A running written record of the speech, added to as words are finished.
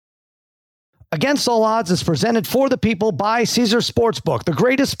Against All Odds is presented for the people by Caesar Sportsbook, the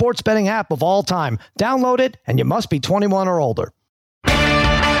greatest sports betting app of all time. Download it, and you must be 21 or older. All right,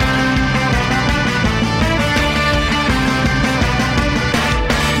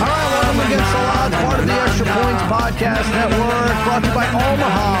 welcome to Against All Odds, part of the Extra Points Podcast Network, brought to you by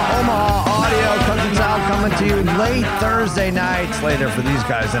Omaha Audio, Cousins Out, coming to you late Thursday night. It's later for these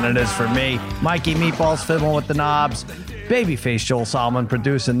guys than it is for me. Mikey Meatballs fiddling with the knobs. Babyface Joel Solomon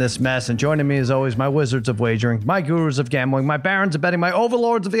producing this mess, and joining me as always, my wizards of wagering, my gurus of gambling, my barons of betting, my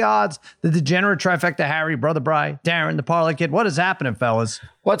overlords of the odds, the degenerate trifecta Harry, Brother Bry, Darren, the Parlay Kid. What is happening, fellas?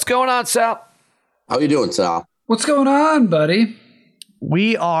 What's going on, Sal? How you doing, Sal? What's going on, buddy?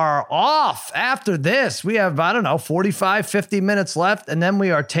 We are off after this. We have, 45, 50 minutes left, and then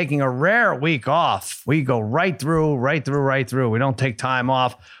we are taking a rare week off. We go right through. We don't take time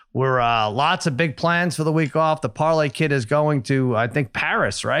off. We're lots of big plans for the week off. The Parlay Kid is going to, I think,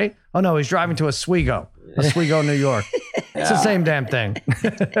 Paris, right? Oh, no, he's driving to Oswego, New York. It's the same damn thing.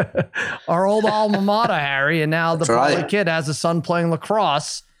 Our old alma mater, Harry, and now the Parlay Kid has a son playing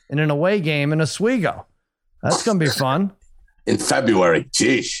lacrosse in an away game in Oswego. That's going to be fun. In February.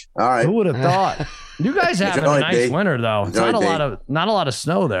 Jeez. All right. Who would have thought? You guys having a nice winter, though. It's not a lot of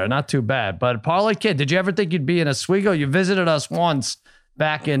snow there. Not too bad. But Parlay Kid, did you ever think you'd be in Oswego? You visited us once.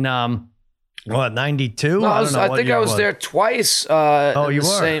 Back in 92? No, I think I was there twice. You were? I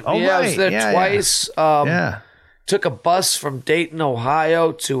was there twice. Took a bus from Dayton,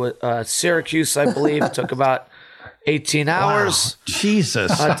 Ohio to Syracuse, I believe. It took about 18 hours. Wow.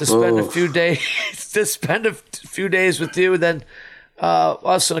 Jesus. To spend a few days with you. Then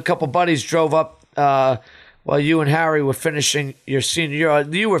us and a couple buddies drove up while you and Harry were finishing your senior year.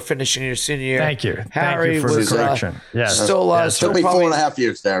 You were finishing your senior year. Thank you. Harry Thank you for was the correction. still me 4.5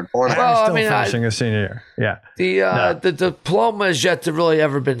 years there. Finishing his senior year. Yeah. The diploma is yet to really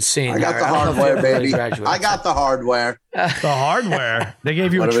ever been seen. I got the hardware, baby. I got the hardware. The hardware? They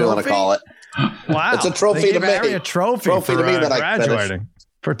gave you a trophy? Whatever you want to call it. Wow. It's a trophy they to gave Harry me. A trophy for to me that graduating.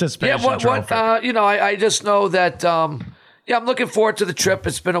 Participation trophy. I just know that, I'm looking forward to the trip.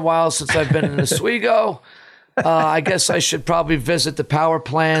 It's been a while since I've been in Oswego. I guess I should probably visit the power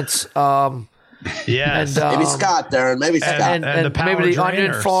plants. Yes. And, maybe Scott, Darren. Maybe Scott. And maybe the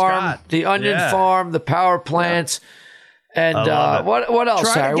onion farm. Scott. The onion farm, the power plants. And what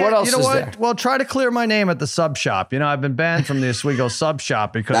else, Harry? What else is there? Well, try to clear my name at the sub shop. I've been banned from the Oswego sub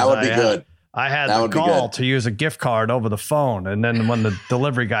shop because that would be good. I had the gall to use a gift card over the phone. And then when the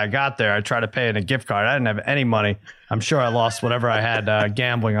delivery guy got there, I tried to pay in a gift card. I didn't have any money. I'm sure I lost whatever I had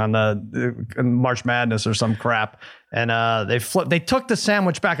gambling on the March Madness or some crap. And they took the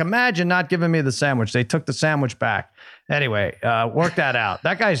sandwich back. Imagine not giving me the sandwich. They took the sandwich back. Anyway, work that out.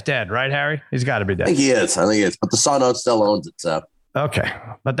 That guy's dead, right, Harry? He's got to be dead. I think he is. But the son still owns it, so. Okay,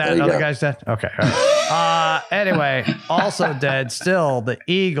 but that other guy's dead? Okay. All right. Anyway, also dead still, the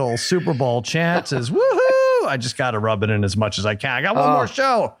Eagles Super Bowl chances. Woohoo! I just got to rub it in as much as I can. I got one more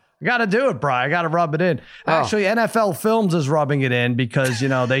show. I got to do it, Bri. I got to rub it in. Actually, NFL Films is rubbing it in because,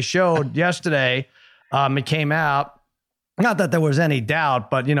 they showed yesterday, it came out. Not that there was any doubt,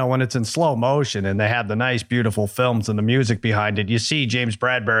 but, when it's in slow motion and they have the nice, beautiful films and the music behind it, you see James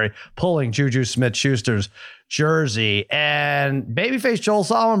Bradbury pulling Juju Smith-Schuster's jersey. And Babyface Joel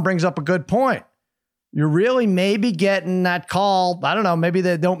Solomon brings up a good point. You're really maybe getting that call. I don't know. Maybe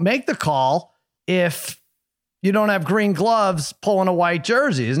they don't make the call if you don't have green gloves pulling a white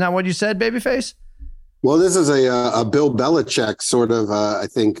jersey. Isn't that what you said, Babyface? Well, this is a Bill Belichick sort of, I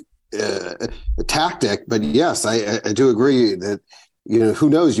think, a tactic. But yes, I do agree that, who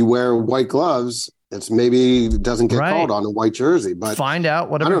knows? You wear white gloves. It's maybe doesn't get called on a white jersey, but find out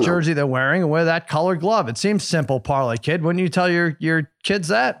whatever jersey they're wearing and wear that colored glove. It seems simple, Parlay Kid. Wouldn't you tell your kids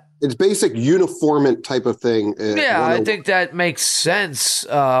that? It's basic uniformment type of thing. I think that makes sense.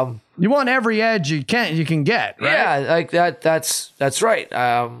 You want every edge you can get, right? Yeah, like that. That's right.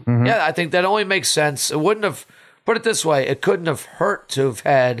 Yeah, I think that only makes sense. It wouldn't have, put it this way, it couldn't have hurt to have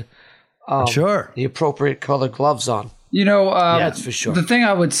had the appropriate colored gloves on. That's for sure. The thing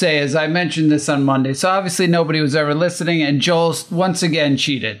I would say is I mentioned this on Monday, so obviously nobody was ever listening, and Joel once again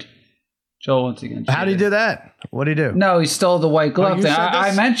cheated. How did he do that? What did he do? No, he stole the white glove thing.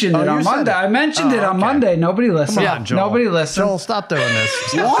 I mentioned it on Monday. I mentioned it on Monday. Nobody listened. Come on, Joel. Nobody listened. Joel, stop doing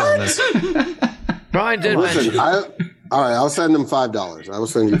this. Brian did mention. All right, I'll send them $5. I will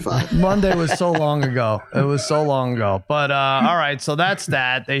send you $5. Monday was so long ago. It was so long ago. But all right, so that's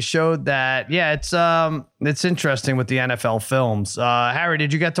that. They showed that. Yeah, it's interesting with the NFL films. Harry,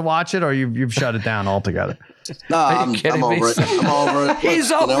 did you get to watch it, or you've shut it down altogether? No, I'm over it. I'm over it.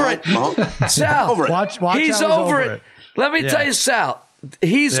 He's over it. Sal, Watch he's over it. Let me tell you, Sal.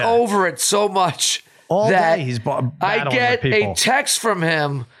 he's over it so much all that day. He's I get a text from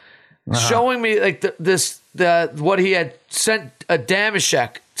him showing me like what he had sent a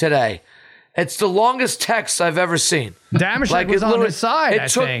Damashek today. It's the longest text I've ever seen. Damashek was on his side, I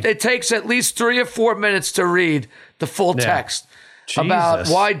think. It takes at least 3 or 4 minutes to read the full text about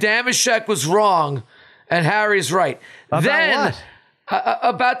why Damashek was wrong and Harry's right. About what?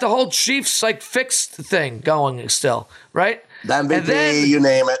 About the whole Chiefs fixed thing going still, right? The MVP, you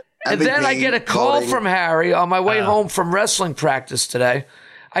name it. MVP, and then I get a call from Harry on my way home from wrestling practice today.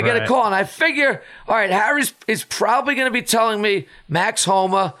 I get a call, and I figure, all right, Harry is probably going to be telling me Max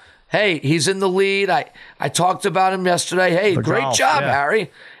Homa, hey, he's in the lead. I talked about him yesterday. Hey, great job,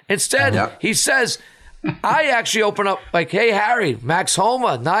 Harry. Instead, he says, I actually open up like, hey, Harry, Max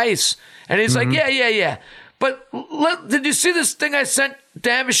Homa, nice. And he's like, yeah. But did you see this thing I sent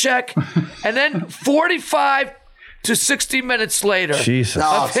Damashek? And then 45 to 60 minutes later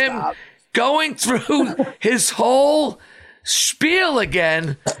of him going through his whole spiel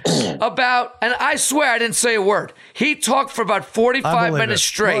again about, and I swear I didn't say a word. He talked for about 45 minutes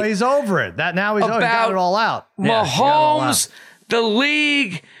straight. Well, he's over it. Now he's got it all out. Mahomes, the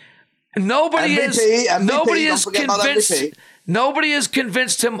league. Nobody is convinced. Nobody has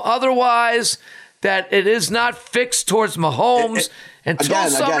convinced him otherwise that it is not fixed towards Mahomes until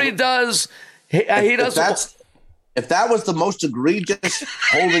somebody does. He doesn't. If that was the most egregious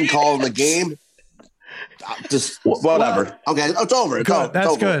holding call in the game, just whatever. Okay, it's over. That's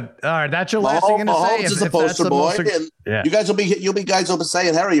over. Good. All right, that's your last thing to say. Mahomes is the poster boy, and you guys will be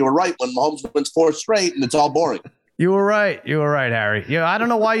saying, Harry, you were right when Mahomes wins 4 straight, and it's all boring. You were right, Harry. I don't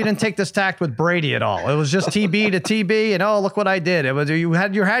know why you didn't take this tact with Brady at all. It was just TB to TB, and look what I did. It was you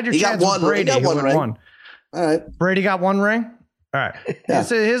had your chance with Brady. He got one ring. Won. All right, Brady got 1 ring. All right. Yeah.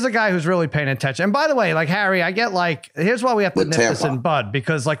 Here's a guy who's really paying attention. And by the way, Harry, I get here's why we have to nip this in bud,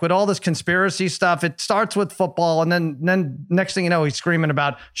 because with all this conspiracy stuff, it starts with football, and then next thing you know, he's screaming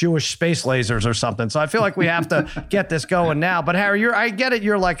about Jewish space lasers or something. So I feel like we have to get this going now. But Harry, I get it.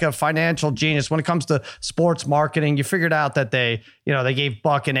 You're like a financial genius when it comes to sports marketing. You figured out that they gave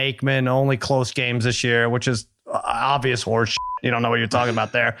Buck and Aikman only close games this year, which is obvious horse. You don't know what you're talking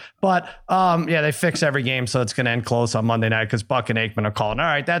about there. But they fix every game, so it's going to end close on Monday night because Buck and Aikman are calling. All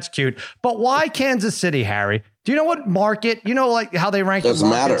right, that's cute. But why Kansas City, Harry? Do you know what market? How they rank? Doesn't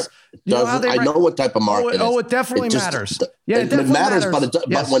matter. I know what type of market. It definitely matters. It definitely matters.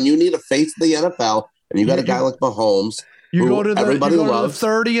 But when you need a face of the NFL and you got a guy like Mahomes, you go to the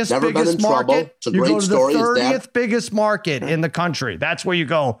 30th biggest market. It's a great story. You go to the 30th biggest market in the country. That's where you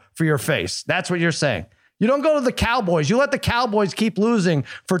go for your face. That's what you're saying. You don't go to the Cowboys. You let the Cowboys keep losing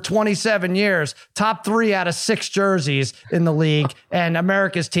for 27 years, top 3 out of 6 jerseys in the league and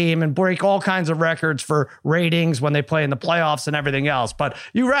America's team, and break all kinds of records for ratings when they play in the playoffs and everything else. But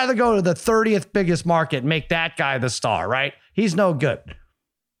you rather go to the 30th biggest market and make that guy the star, right? He's no good.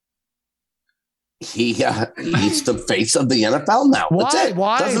 He's the face of the NFL now. Why?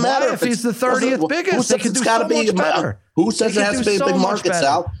 Why? Doesn't matter if he's the 30th biggest. They could do so much better. Who says it has to be a big market,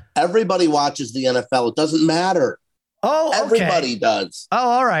 Sal? Everybody watches the NFL. It doesn't matter. Oh, okay. Everybody does. Oh,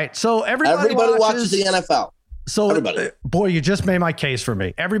 all right. So everybody watches the NFL. So, boy, you just made my case for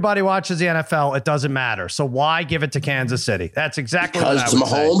me. Everybody watches the NFL. It doesn't matter. So why give it to Kansas City? That's exactly what I would say.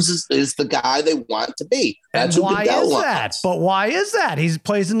 Because Mahomes is the guy they want to be. That's and why is that? But why is that? He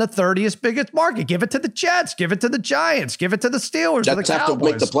plays in the 30th biggest market. Give it to the Jets. Give it to the Giants. Give it to the Steelers. Jets have to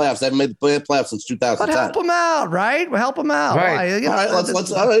make the playoffs. They haven't made the playoffs since 2010. But help them out, right? Help them out. Right.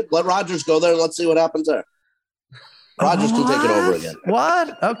 All right. Let Rodgers go there and let's see what happens there. Rodgers can take it over again.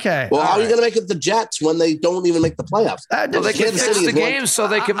 What? Okay. Well, how are you going to make it the Jets when they don't even make the playoffs? They can fix the game so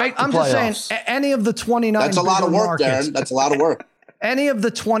they can make the playoffs. I'm just saying, any of the 29 That's a lot of work, markets, Darren. That's a lot of work. Any of the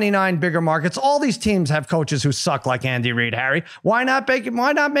 29 bigger markets, all these teams have coaches who suck like Andy Reid, Harry. Why not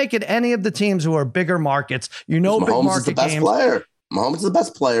make it any of the teams who are bigger markets? Big market is the best player. Mahomes is the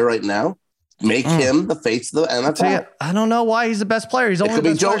best player right now. Make him the face of the NFL. I don't know why he's the best player. It could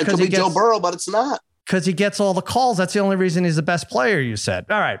be Joe Burrow, but it's not. Because he gets all the calls. That's the only reason he's the best player, you said.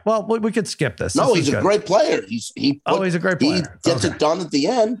 All right. Well, we could skip this. No, he's a great player. He's a great player. He gets it done at the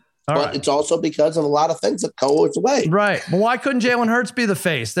end, but it's also because of a lot of things that go his way. Right. Well, why couldn't Jalen Hurts be the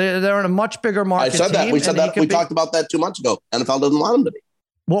face? They're in a much bigger market. I said that. We said that. We talked about that 2 months ago. NFL doesn't want him to be.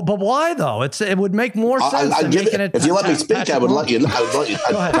 Well, but why though? It would make more sense. If you let me speak, I would let you know. Go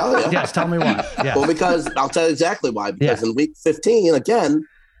ahead. Tell you. Yes, tell me why. Yeah. Well, because I'll tell you exactly why. Because in week 15, again,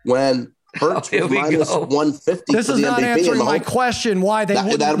 when Hurts was minus 150. This is not answering my question. Why they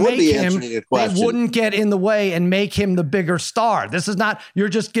wouldn't make him? They wouldn't get in the way and make him the bigger star. This is not. You're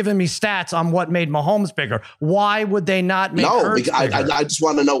just giving me stats on what made Mahomes bigger. Why would they not make Hurts bigger? I just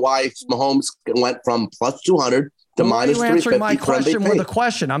want to know why Mahomes went from plus 200 to minus 350. You're answering my question with a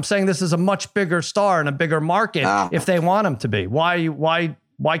question. I'm saying this is a much bigger star and a bigger market if they want him to be. Why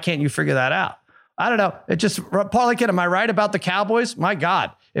can't you figure that out? I don't know. It just, Parlay Kid, am I right about the Cowboys? My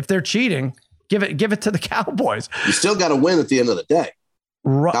God, if they're cheating, give it to the Cowboys. You still got to win at the end of the day.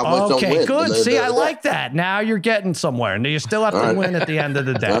 Okay, good. See, I like that. Now you're getting somewhere. And you still have to win at the end of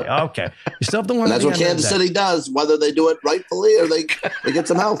the day. Okay. You still have to win. And that's what Kansas City does, whether they do it rightfully or they get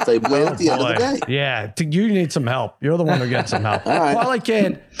some help. They win at the end of the day. Yeah, you need some help. You're the one who gets some help. All right. Parlay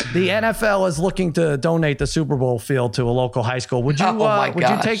Kid, the NFL is looking to donate the Super Bowl field to a local high school. Would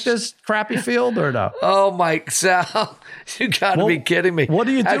you take this crappy field or no? Oh, my Sal. You got to be kidding me. What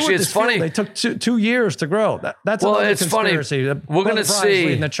do you do with this funny. Field? They took two years to grow. That's another conspiracy. Funny. We're going to see.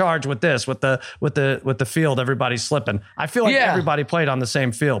 Leading the charge with this, with the field, everybody's slipping. I feel like everybody played on the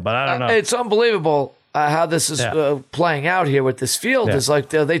same field, but I don't know. It's unbelievable how this is playing out here with this field. Is like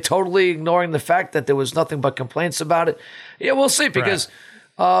they totally ignoring the fact that there was nothing but complaints about it. Yeah, we'll see because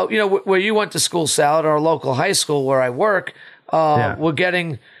where you went to school, Sal, at our local high school where I work, we're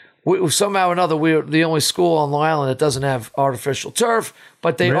getting. Somehow or another, we're the only school on Long Island that doesn't have artificial turf,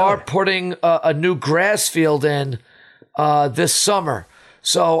 but they are putting a new grass field in this summer.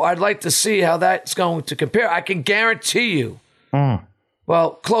 So I'd like to see how that's going to compare. I can guarantee you,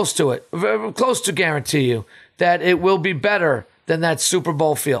 well, close to it, close to guarantee you that it will be better than that Super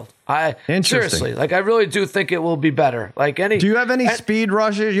Bowl field. Seriously, I really do think it will be better. Do you have any speed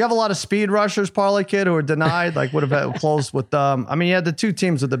rushers? You have a lot of speed rushers, Parlay Kid, who are denied. Would have closed with them. I mean, you had the two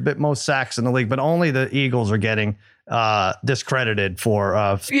teams with the most sacks in the league, but only the Eagles are getting discredited for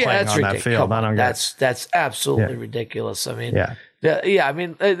playing on that field. I don't get that's absolutely ridiculous. I mean, I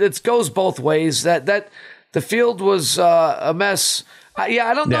mean, it goes both ways. That the field was a mess.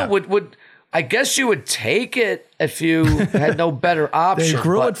 I don't know. Would I guess you would take it if you had no better option. They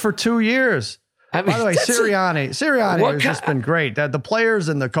grew it for 2 years. I mean, by the way, Sirianni has just been great. The players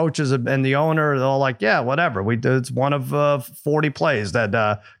and the coaches and the owner, they're all like, yeah, whatever. It's one of 40 plays that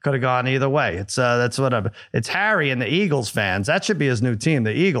could have gone either way. That's whatever. It's Harry and the Eagles fans. That should be his new team,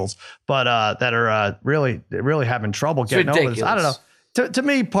 the Eagles, but that are really having trouble getting over this. I don't know. To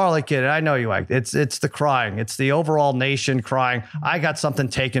me, Parlay Kid, I know you like it's the crying. It's the overall nation crying. I got something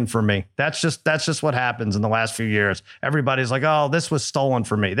taken from me. That's just what happens in the last few years. Everybody's like, oh, this was stolen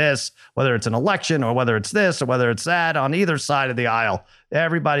from me. This, whether it's an election or whether it's this or whether it's that, on either side of the aisle,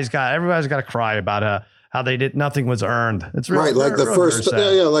 everybody's got to cry about how they did nothing was earned. It's really, right, like the first,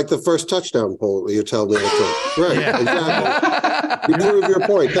 like the first touchdown poll you tell me. Right, exactly. You prove your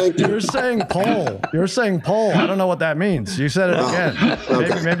point. Thank you. You're saying poll. I don't know what that means. You said it again.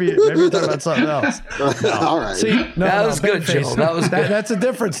 Okay. Maybe you're talking about something else. No. All right. See, that was good, Joe. That was good. That's a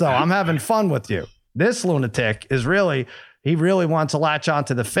difference, though. I'm having fun with you. This lunatic he really wants to latch on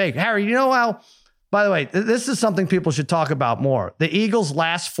to the fake. Harry, you know how? By the way, this is something people should talk about more. The Eagles'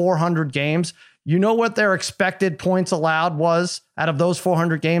 last 400 games. You know what their expected points allowed was out of those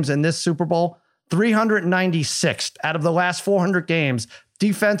 400 games in this Super Bowl? 396th out of the last 400 games.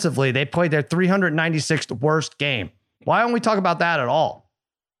 Defensively, they played their 396th worst game. Why don't we talk about that at all?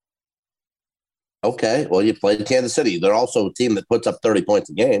 Okay, well, you played Kansas City. They're also a team that puts up 30 points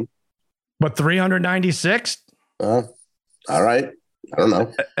a game. But 396th? All right. I don't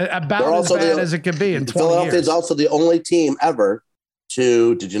know. About as bad as it could be in 20 Philadelphia years. is also the only team ever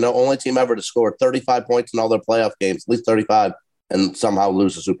to score 35 points in all their playoff games, at least 35, and somehow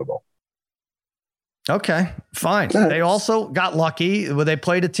lose the Super Bowl. Okay, fine. Right. They also got lucky when they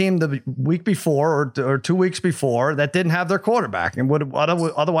played a team the week before or 2 weeks before that didn't have their quarterback and would have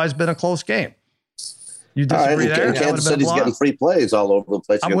otherwise been a close game. You disagree there? Kansas City's getting free plays all over the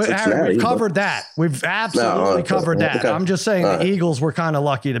place. We've covered that. We've absolutely covered that. Okay. I'm just saying the Eagles were kind of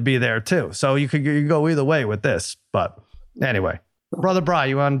lucky to be there too. So you could go either way with this. But anyway, Brother Bry,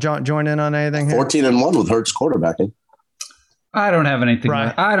 you want to join in on anything here? 14-1 with Hurts quarterbacking. I don't have anything.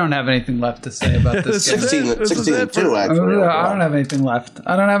 I don't have anything left to say about this game. 16-2, actually. I don't have anything left.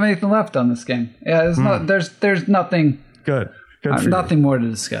 I don't have anything left on this game. Yeah, there's nothing. Good. Nothing more to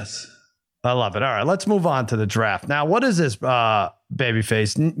discuss. I love it. All right, let's move on to the draft. Now, what is this,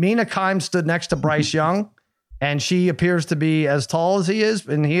 babyface? Mina Kimes stood next to Bryce Young, and she appears to be as tall as he is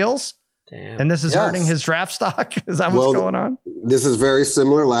in heels. Damn. And this is hurting his draft stock? Is that what's going on? This is very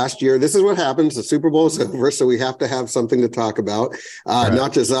similar. Last year, this is what happens. The Super Bowl is over, so we have to have something to talk about.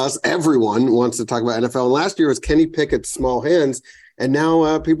 Not just us. Everyone wants to talk about NFL. And last year was Kenny Pickett's small hands. And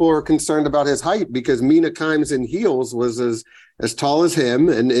now people are concerned about his height because Mina Kimes in heels was as tall as him,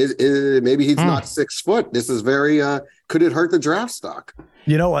 and maybe he's not 6 foot. This is very could it hurt the draft stock?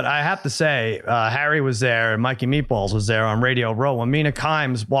 You know what? I have to say, Harry was there and Mikey Meatballs was there on Radio Row when Mina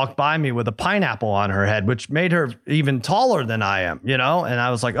Kimes walked by me with a pineapple on her head, which made her even taller than I am, And I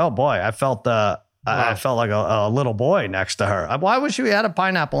was like, oh boy, I felt like a little boy next to her. Why wish you had a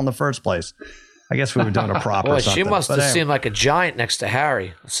pineapple in the first place? I guess we were doing a prop or something. She must have seemed like a giant next to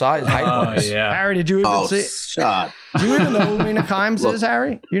Harry. Height-wise. Yeah. Harry, did you even see? Shot. Do you even know who Mina Kimes is,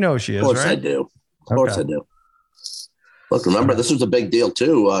 Harry? You know who she is, right? Of course I do. Of course I do. Look, remember, this was a big deal,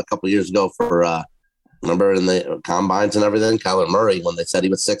 too, a couple of years ago for, remember, in the combines and everything, Kyler Murray, when they said he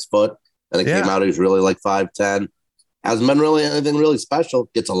was 6 foot, and it came out he was really like 5'10". Hasn't been really anything really special.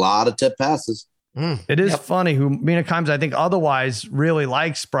 Gets a lot of tip passes. It is funny who Mina Kimes, I think, otherwise really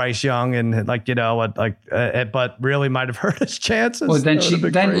likes Bryce Young and but really might have hurt his chances. Well, then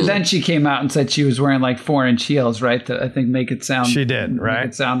she came out and said she was wearing like 4-inch heels, right? To, I think make it sound she did, right?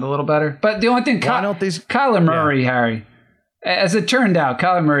 Make it sound a little better. But the only thing, Kyler Murray, Harry, as it turned out,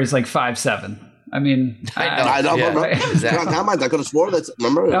 Kyler Murray's like 5'7". I mean, I know. Exactly. I could have sworn that.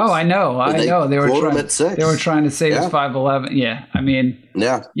 Remember? Oh, I know. They were trying. At 6. They were trying to say it was 5'11". Yeah, I mean,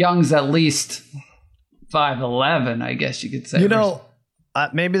 Young's at least 5'11". I guess you could say.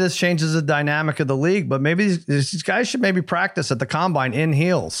 Maybe this changes the dynamic of the league, but maybe these guys should maybe practice at the combine in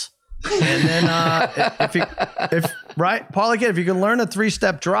heels. And then Paulie Kid, if you can learn a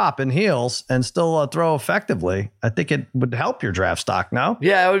 3-step drop in heels and still throw effectively, I think it would help your draft stock. No?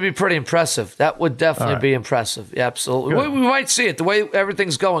 Yeah, it would be pretty impressive. That would definitely be impressive. Yeah, absolutely. We might see it. The way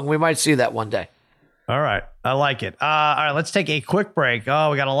everything's going, we might see that one day. All right. I like it. All right. Let's take a quick break. Oh,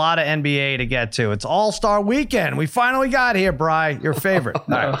 we got a lot of NBA to get to. It's All-Star Weekend. We finally got here, Bri. Your favorite. All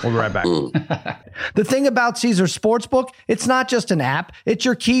right. We'll be right back. The thing about Caesars Sportsbook, it's not just an app. It's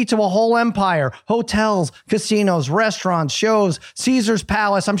your key to a whole empire. Hotels, casinos, restaurants, shows, Caesars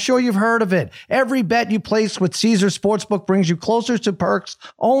Palace. I'm sure you've heard of it. Every bet you place with Caesars Sportsbook brings you closer to perks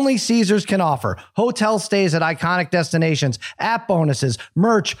only Caesars can offer. Hotel stays at iconic destinations, app bonuses,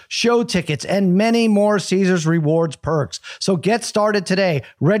 merch, show tickets, and many more Caesars Rewards perks. So get started today.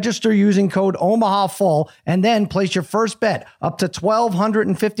 Register using code OMAHAFULL and then place your first bet up to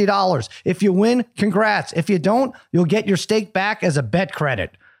 $1,250. If you win, congrats. If you don't, you'll get your stake back as a bet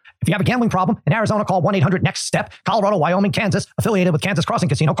credit. If you have a gambling problem, in Arizona, call 1-800-NEXT-STEP. Colorado, Wyoming, Kansas, affiliated with Kansas Crossing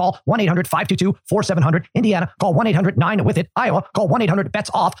Casino, call 1-800-522-4700. Indiana, call 1-800-9-WITH-IT. Iowa, call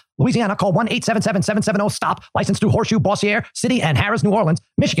 1-800-BETS-OFF. Louisiana, call 1-877-770-STOP. Licensed through Horseshoe, Bossier City, and Harris, New Orleans.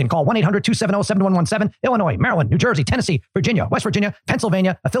 Michigan, call 1-800-270-7117. Illinois, Maryland, New Jersey, Tennessee, Virginia, West Virginia,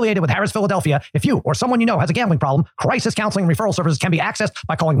 Pennsylvania, affiliated with Harris, Philadelphia. If you or someone you know has a gambling problem, crisis counseling and referral services can be accessed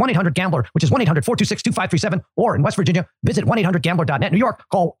by calling 1-800-GAMBLER, which is 1-800-426-2537, or in West Virginia, visit 1-800-GAMBLER.net. New York,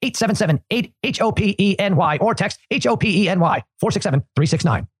 call 877-8-HOPENY or text HOPENY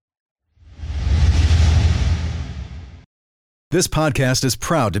 467-369. This podcast is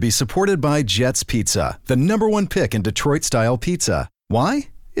proud to be supported by Jets Pizza, the #1 pick in Detroit-style pizza. Why?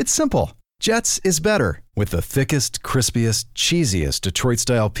 It's simple. Jets is better. With the thickest, crispiest, cheesiest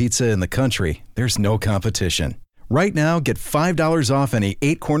Detroit-style pizza in the country, there's no competition. Right now, get $5 off any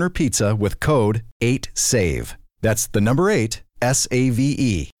 8-corner pizza with code 8SAVE. That's the number 8,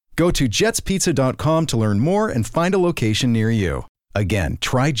 SAVE. Go to jetspizza.com to learn more and find a location near you. Again,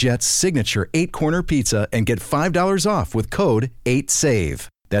 try Jet's signature 8-corner pizza and get $5 off with code 8SAVE.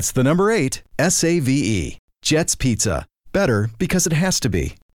 That's the number 8, SAVE. Jet's Pizza. Better because it has to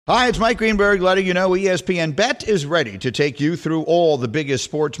be. Hi, it's Mike Greenberg letting you know ESPN Bet is ready to take you through all the biggest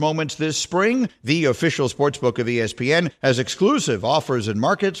sports moments this spring. The official sportsbook of ESPN has exclusive offers and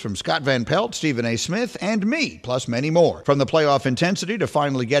markets from Scott Van Pelt, Stephen A. Smith, and me, plus many more. From the playoff intensity to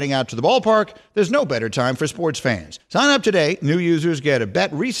finally getting out to the ballpark, there's no better time for sports fans. Sign up today. New users get a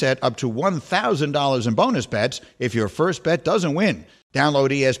bet reset up to $1,000 in bonus bets if your first bet doesn't win. Download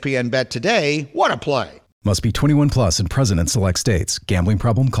ESPN Bet today. What a play. Must be 21 plus and present in select states. Gambling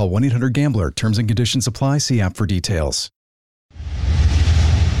problem? Call 1-800-GAMBLER. Terms and conditions apply. See app for details.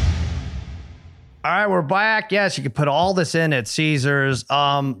 All right, we're back. Yes, you can put all this in at Caesars.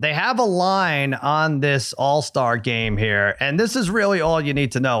 They have a line on this All-Star game here, and this is really all you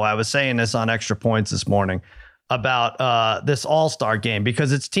need to know. I was saying this on Extra Points this morning about this All-Star game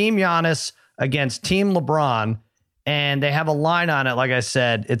because it's Team Giannis against Team LeBron. And they have a line on it. Like I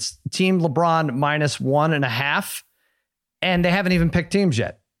said, it's Team LeBron -1.5. And they haven't even picked teams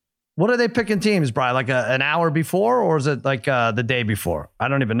yet. What are they picking teams, Brian? Like an hour before, or is it like the day before? I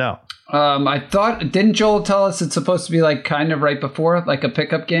don't even know. I thought, didn't Joel tell us it's supposed to be like kind of right before, like a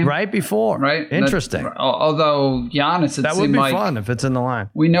pickup game? Right before. Right. Interesting. Although Giannis, that would be fun if it's in the line.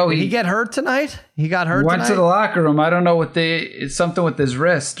 We know Did he get hurt tonight? He got hurt went tonight? to the locker room. I don't know what it's something with his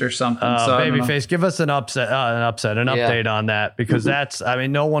wrist or something. So Babyface, give us an update on that, because that's, I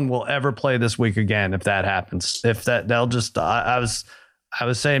mean, no one will ever play this week again if that happens. If that, they'll just, I was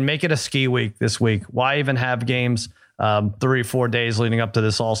saying, make it a ski week this week. Why even have games 3-4 days leading up to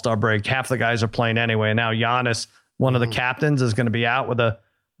this All-Star break? Half the guys are playing anyway. Now Giannis, one of the captains, is going to be out with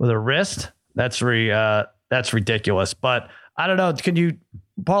a wrist. That's ridiculous. But I don't know. Can you,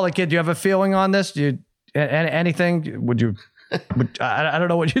 Paulie Kid, do you have a feeling on this? Do you anything? Would you? I don't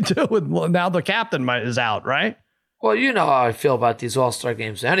know what you do with now the captain is out, right? Well, you know how I feel about these All-Star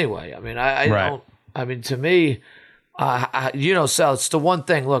games anyway. I mean, I don't. I mean, to me, Sal, it's the one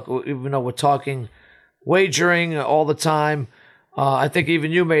thing. Look, even though we're talking wagering all the time, I think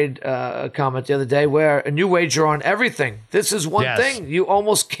even you made a comment the other day and you wager on everything. This is one thing you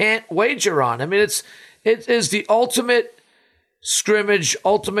almost can't wager on. I mean, it is the ultimate scrimmage,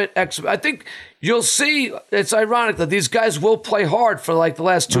 ultimate I think you'll see. It's ironic that these guys will play hard for like the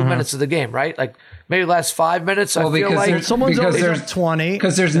last 2 minutes of the game, right? Like maybe last 5 minutes. Well, I feel like someone's there's 20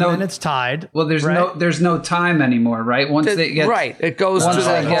 because there's no, and it's tied. Well, there's no time anymore, right? Once they get it goes to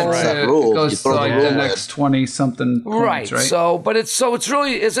the next 20 something points, right? So, but it's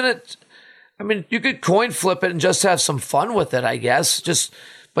really, isn't it? I mean, you could coin flip it and just have some fun with it, I guess.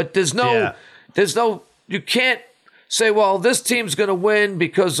 But there's no, you can't say, well, this team's going to win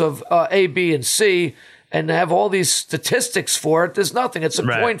because of A, B, and C, and have all these statistics for it. There's nothing. It's a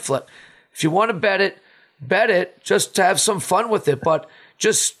coin flip. If you want to bet it just to have some fun with it. But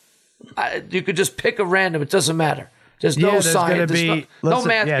you could just pick a random. It doesn't matter. There's no science. No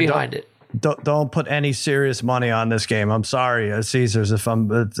math behind it. Don't put any serious money on this game. I'm sorry, Caesars, if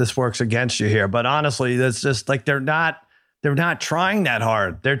this works against you here. But honestly, it's just like they're not trying that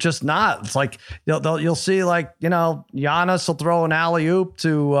hard. They're just not. It's like you'll see, like, Giannis will throw an alley-oop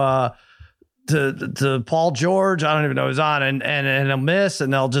to Paul George. I don't even know who's on, and he'll miss,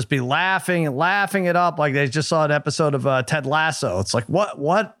 and they'll just be laughing it up like they just saw an episode of Ted Lasso. It's like,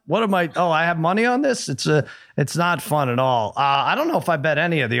 what am I? Oh, I have money on this. It's not fun at all. I don't know if I bet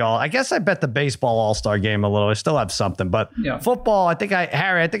any of I guess I bet the baseball All-Star game a little. I still have something, but football, I think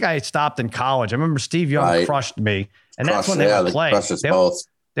I stopped in college. I remember Steve Young crushed me. And that's when they would play.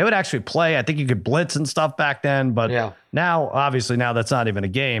 They would actually play. I think you could blitz and stuff back then, but now, obviously, that's not even a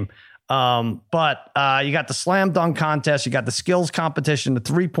game. But you got the slam dunk contest, you got the skills competition, the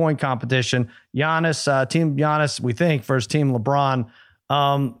 3-point competition. Giannis, Team Giannis, we think, versus Team LeBron.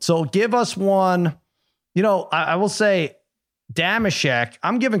 So give us one. I will say, Damashek,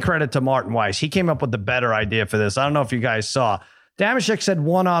 I'm giving credit to Martin Weiss. He came up with the better idea for this. I don't know if you guys saw. Damashek said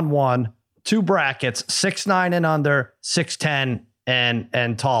 1-on-1. 2 brackets, 6'9" and under, 6'10"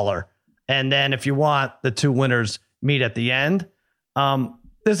 and taller. And then if you want, the 2 winners meet at the end.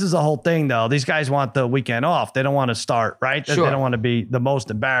 This is the whole thing, though. These guys want the weekend off. They don't want to start, right? Sure. They don't want to be the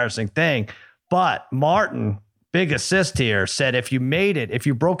most embarrassing thing. But Martin, big assist here, said if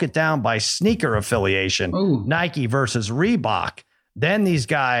you broke it down by sneaker affiliation, Nike versus Reebok, then these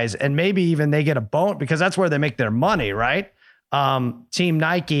guys, and maybe even they get a bone, because that's where they make their money, right? Team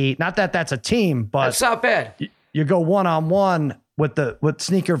Nike, not that that's a team, but that's not bad. You go 1-on-1 with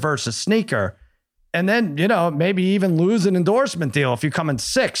sneaker versus sneaker, and then maybe even lose an endorsement deal if you come in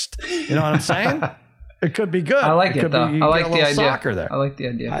 6th. You know what I'm saying? It could be good. I like it though. I like the idea. Soccer there. I like the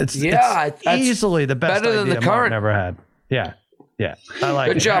idea. It's easily the best better than idea the current. Martin ever had. Yeah. I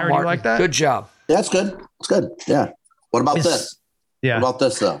like it. Good job, Harry, Martin. you like that? Good job. Yeah, it's good. It's good. Yeah. What about this? Yeah. What about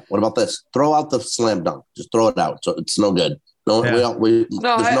this though? What about this? Throw out the slam dunk. Just throw it out. So it's no good. No, there's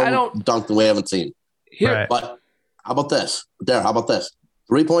no dunk that we haven't seen. Right. But how about this? How about this?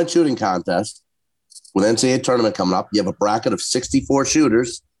 3-point shooting contest with NCAA tournament coming up. You have a bracket of 64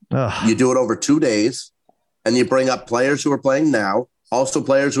 shooters. Ugh. You do it over 2 days, and you bring up players who are playing now, also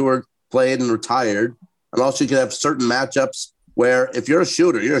players who are played and retired, and also you can have certain matchups where if you're a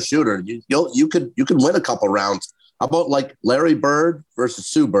shooter, you're a shooter. You could win a couple rounds. How about like Larry Bird versus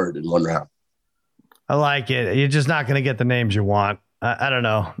Sue Bird in one round? I like it. You're just not going to get the names you want. I don't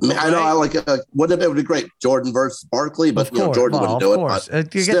know. I know. I like it. Wouldn't it be great? Jordan versus Barkley, but Jordan wouldn't do it.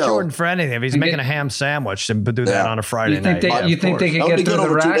 But you get Jordan for anything. If he's making a ham sandwich, to do that on a Friday night. You think they could get through the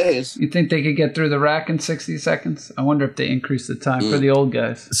rack? You think they could get through the rack in 60 seconds? I wonder if they increase the time for the old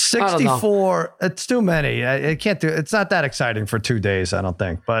guys. 64. It's too many. I can't do. It's not that exciting for 2 days. I don't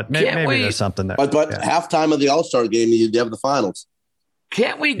think. But maybe there's something there. But halftime of the All-Star game, you have the finals.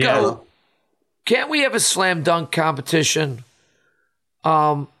 Can't we go? Can't we have a slam dunk competition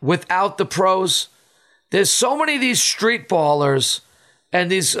without the pros? There's so many of these street ballers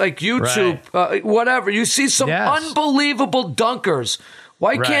and these like YouTube, whatever. You see some unbelievable dunkers.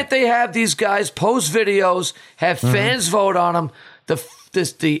 Why can't they have these guys post videos, have fans vote on them?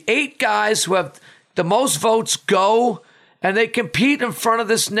 The 8 guys who have the most votes go, and they compete in front of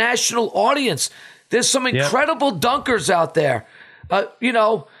this national audience. There's some incredible dunkers out there.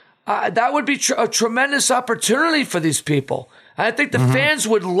 That would be a tremendous opportunity for these people. I think the fans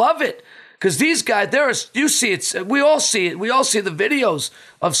would love it. Because these guys, you see it. We all see it. We all see the videos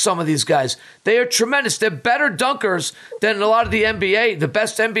of some of these guys. They are tremendous. They're better dunkers than a lot of the NBA. The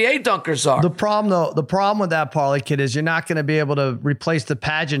best NBA dunkers are. The problem with that, Parlay Kid, is you're not going to be able to replace the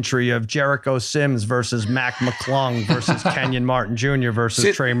pageantry of Jericho Sims versus Mac McClung versus Kenyon Martin Jr.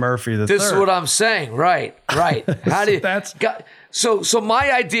 versus Trey Murphy III. This is what I'm saying. Right. How do you? So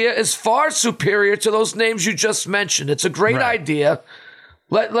my idea is far superior to those names you just mentioned. It's a great idea.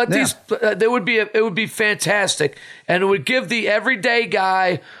 Let these. It would be fantastic, and it would give the everyday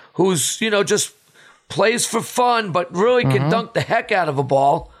guy who's just plays for fun, but really can dunk the heck out of a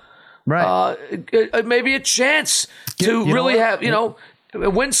ball. Right. Maybe a chance to really have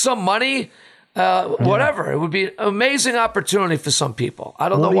win some money. Whatever. It would be an amazing opportunity for some people. I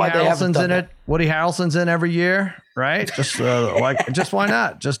don't know why they haven't done it. Woody Harrelson's in every year, right? Just just why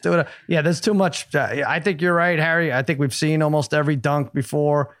not? Just do it. Yeah, there's too much. I think you're right, Harry. I think we've seen almost every dunk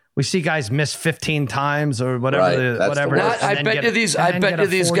before. We see guys miss 15 times or whatever. Whatever. I bet you these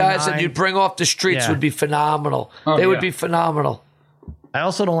guys that you'd bring off the streets would be phenomenal. They would be phenomenal. I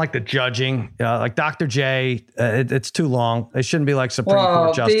also don't like the judging. Like Dr. J, it's too long. They shouldn't be like Supreme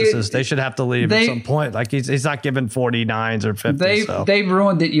Court justices. They should have to leave at some point. Like he's not given 49s or 50s. They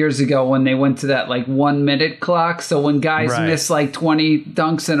ruined it years ago when they went to that like 1 minute clock. So when guys miss like 20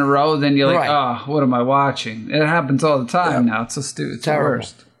 dunks in a row, then you're like, oh, what am I watching? It happens all the time now. It's so stupid. It's the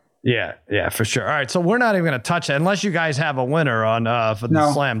worst. Yeah, for sure. All right, so we're not even going to touch it unless you guys have a winner on for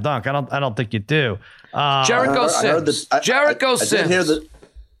the slam dunk. I don't think you do. Jericho Sims. Jericho Sims.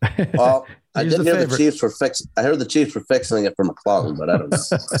 I did hear the Chiefs for fixing. I heard the Chiefs were fixing it for McClung, but I don't know.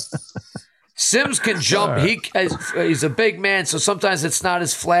 Sims can jump. He's a big man, so sometimes it's not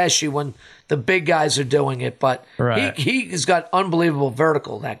as flashy when the big guys are doing it. But he's got unbelievable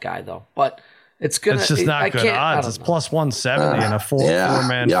vertical. That guy though, but. It's just not good odds. It's plus 170 in a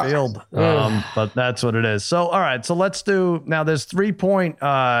four-man field. But that's what it is. So, all right. So let's do now. There's 3-point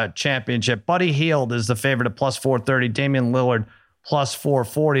championship. Buddy Hield is the favorite at plus 430. Damian Lillard plus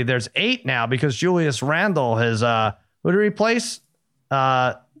 440. There's 8 now because Julius Randle has who did he replace?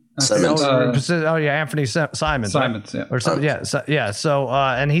 Simons. Anthony Simons. Simons, or something. So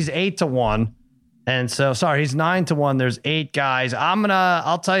and he's 8-1. And so, he's 9-1. There's 8 guys.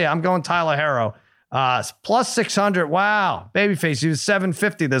 I'll tell you, I'm going Tyler Herro. Plus 600. Wow. Babyface, he was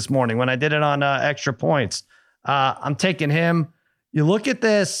 750 this morning when I did it on extra points. I'm taking him. You look at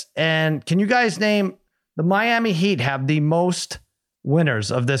this, and can you guys name the Miami Heat have the most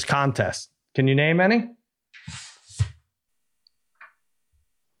winners of this contest? Can you name any?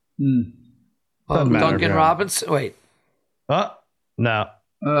 Duncan Robinson. Wait. No.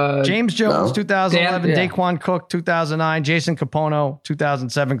 James Jones, 2011, Daquan Cook, 2009, Jason Capono,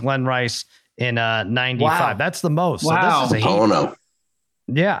 2007, Glenn Rice in 95. Wow. That's the most. Wow. So this is a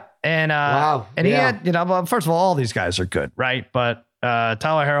Yeah. And and he had, first of all these guys are good, right? But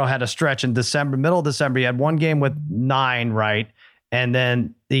Tyler Herro had a stretch in middle of December. He had one game with 9 right. And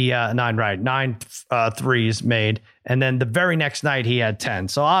then the 9 threes made. And then the very next night he had 10.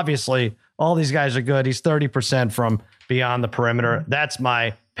 So obviously all these guys are good. He's 30% from beyond the perimeter. That's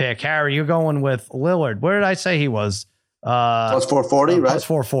my pick. Harry, you're going with Lillard. Where did I say he was? Plus 440, right? Plus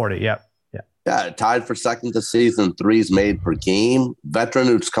 440, yep. Yeah, tied for second this season, threes made per game. Veteran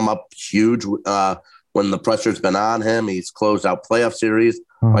who's come up huge when the pressure's been on him. He's closed out playoff series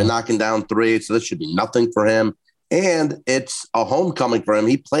by knocking down 3, so this should be nothing for him. And it's a homecoming for him.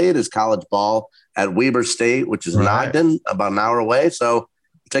 He played his college ball at Weber State, which is in Ogden, about an hour away. So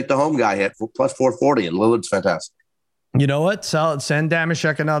take the home guy at plus 440, and Lillard's fantastic. You know what? Send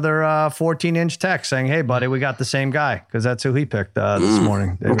Damashek another 14-inch text saying, hey, buddy, we got the same guy, because that's who he picked this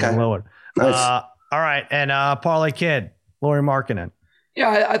morning. Okay. Lillard. Nice. All right. And Parlay Kid, Lauri Markkanen.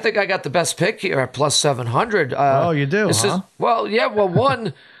 Yeah, I think I got the best pick here at plus 700. You do, huh?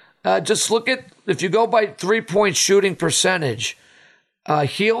 One, just look at, if you go by 3-point shooting percentage,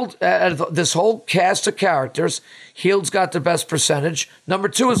 Hield, this whole cast of characters, Hield's got the best percentage. Number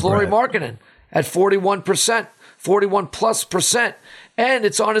 2 is Lauri Markkanen at 41%, 41+%. And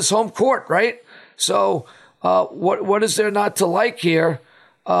it's on his home court, right? So What is there not to like here?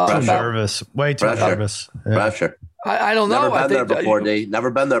 Too nervous. Way too nervous. Yeah. Pressure. I don't know. Never been there before, D.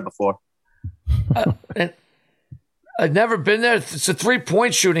 Never been there before. I've never been there. It's a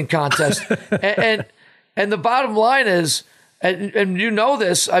 3-point shooting contest. and the bottom line is, and you know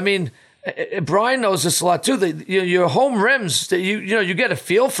this, I mean, Brian knows this a lot too. Your home rims, you get a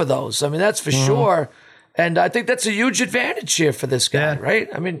feel for those. I mean, that's for sure. And I think that's a huge advantage here for this guy, right?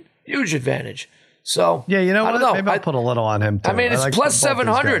 I mean, huge advantage. So yeah, you know what? Maybe I'll put a little on him too. I mean, it's like plus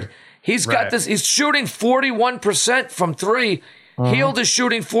 700. He's got this. He's shooting 41% from three. Hield is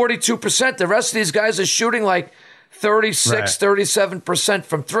shooting 42%. The rest of these guys are shooting like 36, 37%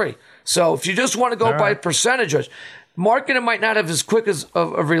 from three. So if you just want to go by percentages, Markkanen might not have as quick as a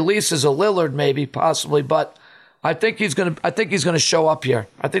release as a Lillard, maybe possibly, but I think he's gonna show up here.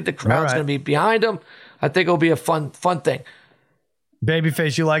 I think the crowd's gonna be behind him. I think it'll be a fun thing.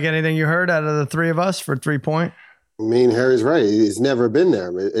 Babyface, you like anything you heard out of the three of us for 3-point? I mean, Harry's right. He's never been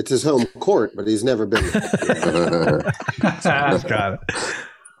there. It's his home court, but he's never been there. Got it.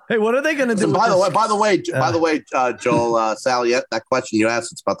 Hey, what are they going to do? By the way, Joel, Sally, that question you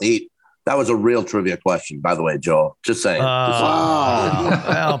asked, it's about the Heat. That was a real trivia question, by the way, Joel. Just saying.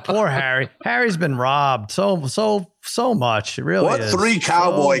 Well, poor Harry. Harry's been robbed so much. It really is. What 3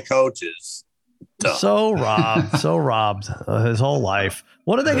 Cowboy coaches? So robbed his whole life.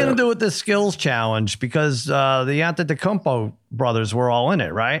 What are they going to do with this skills challenge? Because the Antetokounmpo brothers were all in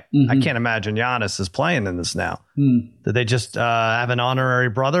it, right? I can't imagine Giannis is playing in this now. Did they just have an honorary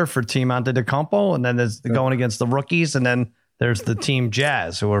brother for Team Antetokounmpo, and then there's going against the rookies, and then there's the Team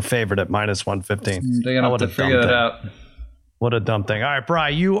Jazz, who are favored at minus 115. They're going to have to figure that out. What a dumb thing. All right,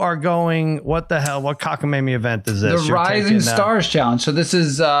 Bri, you are going, what the hell? What cockamamie event is this? The Rising Stars Challenge. So this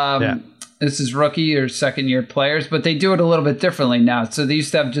is... This is rookie or second-year players, but they do it a little bit differently now. So they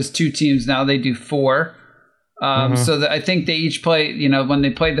used to have just 2 teams. Now they do 4. So I think they each play, when they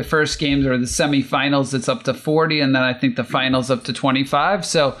played the first games or the semifinals, it's up to 40, and then I think the finals up to 25.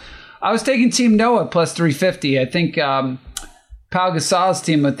 So I was taking Team Noah plus 350. I think Pau Gasol's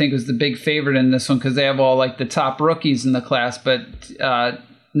team, I think, was the big favorite in this one because they have all like the top rookies in the class. But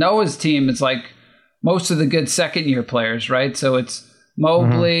Noah's team is like most of the good second-year players, right? So it's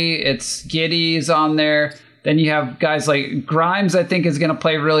Mobley, it's Giddey's on there. Then you have guys like Grimes, I think, is going to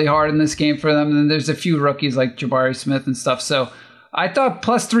play really hard in this game for them. And then there's a few rookies like Jabari Smith and stuff. So I thought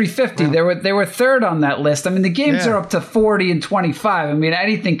plus 350. They were third on that list. I mean, the games are up to 40 and 25. I mean,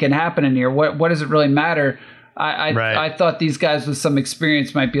 anything can happen in here. What does it really matter? I thought these guys with some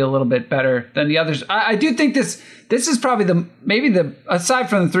experience might be a little bit better than the others. I do think this is probably aside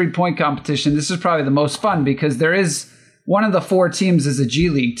from the 3-point competition, this is probably the most fun because there is one of the 4 teams is a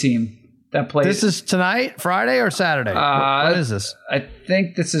G League team that plays. This is tonight, Friday or Saturday? What is this? I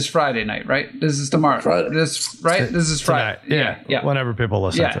think this is Friday night, right? This is tomorrow. Friday. This is Friday. Yeah. Whenever people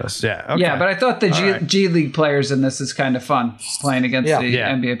listen to this. Yeah. Okay. Yeah, but I thought the G League players in this is kind of fun playing against the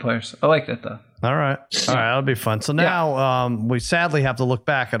NBA players. I like that though. All right. That'll be fun. So now we sadly have to look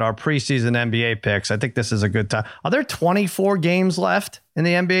back at our preseason NBA picks. I think this is a good time. Are there 24 games left in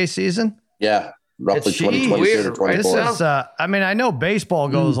the NBA season? Yeah. Roughly 22 to 24. I know baseball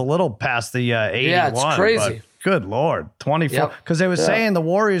goes a little past the 81. Yeah, it's crazy. Good Lord, 24. Because they were saying the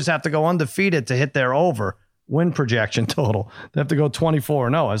Warriors have to go undefeated to hit their win projection total. They have to go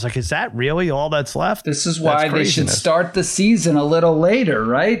 24-0. I was like, is that really all that's left? This is why they should start the season a little later,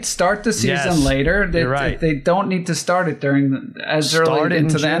 right? Start the season later. You're right. They don't need to start it early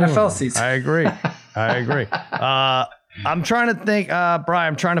into the NFL season. I agree. I'm trying to think, Brian,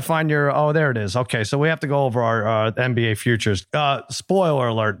 I'm trying to find your, there it is. Okay, so we have to go over our NBA futures. Spoiler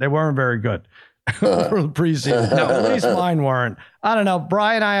alert, they weren't very good for the preseason. No, at least mine weren't. I don't know.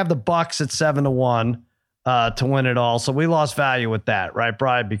 Brian and I have the Bucks at 7-1 to win it all. So we lost value with that, right,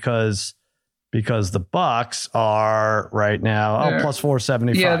 Brian? Because the Bucks are right now plus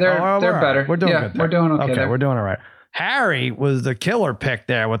 475. Yeah, they're better. We're doing good there. We're doing okay. Okay, we're doing it right. Harry was the killer pick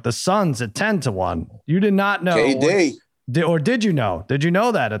there with the Suns at 10-1. You did not know. KD. Or did you know? Did you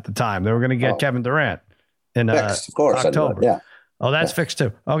know that at the time they were going to get Kevin Durant in fixed, of course, October? Yeah. Oh, that's fixed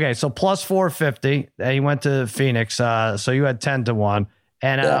too. Okay, so plus 450. He went to Phoenix. So you had 10-1.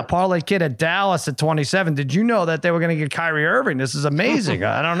 And Parlay Kid at Dallas at 27. Did you know that they were going to get Kyrie Irving? This is amazing.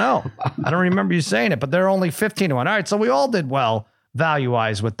 I don't know. I don't remember you saying it, but they're only 15-1. All right, so we all did well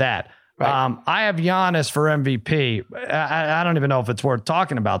value-wise with that. Right. I have Giannis for MVP. I don't even know if it's worth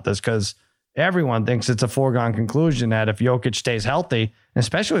talking about this because everyone thinks it's a foregone conclusion that if Jokic stays healthy,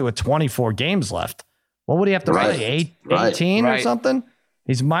 especially with 24 games left, what would he have to play? 18 or something?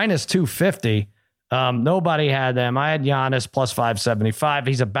 He's minus 250. Nobody had them. I had Giannis plus 575.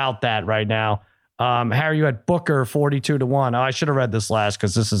 He's about that right now. Harry, you had Booker 42-1. Oh, I should have read this last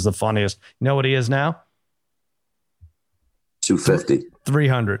because this is the funniest. You know what he is now? 250.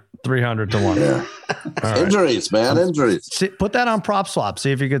 300 to 1. Yeah. Injuries, man. Injuries. See, put that on Prop Swap.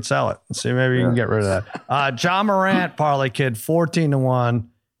 See if you could sell it. See, maybe you can get rid of that. John Morant, parlay kid, 14-1.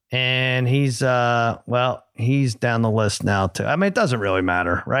 And he's he's down the list now too. I mean, it doesn't really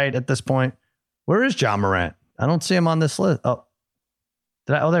matter, right? At this point. Where is John Morant? I don't see him on this list. Oh,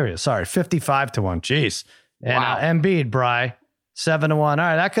 there he is. Sorry, 55-1. Jeez. And Embiid, Bry, 7-1. All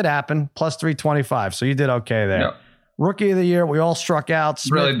right, that could happen. Plus 325. So you did okay there. Yep. Rookie of the year, we all struck out.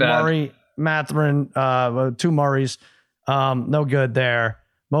 Smith, really bad. Murray, Mathurin, 2 Murrays. No good there.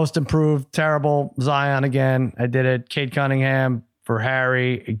 Most improved, terrible. Zion again. I did it. Cade Cunningham for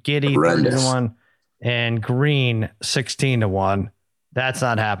Harry. Giddey, 30-1. And Green, 16-1. That's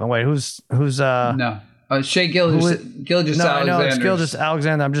not happening. Wait, who's no. Shea Gilgeous-Alexander. No, I know it's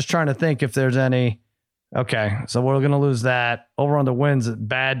Gilgeous-Alexander. I'm just trying to think if there's any. Okay, so we're going to lose that. Over on the wins,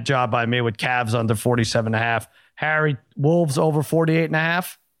 bad job by me with Cavs under 47.5. Harry, Wolves over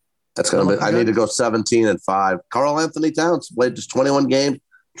 48.5. That's going to be. I need to go 17-5. Karl Anthony Towns played just 21 games.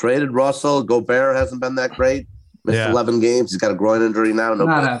 Traded Russell. Gobert hasn't been that great. Missed 11 games. He's got a groin injury now.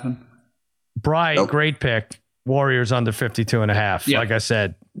 Not happen. Bright, great pick. Warriors under 52.5. Yep. Like I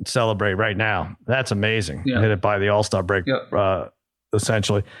said, celebrate right now. That's amazing. Yep. Hit it by the All-Star break,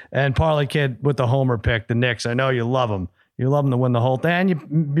 essentially. And Parlay Kid with the homer pick, the Knicks. I know you love them. You love them to win the whole thing. You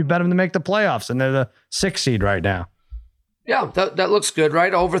bet them to make the playoffs, and they're the 6th seed right now. Yeah, that looks good,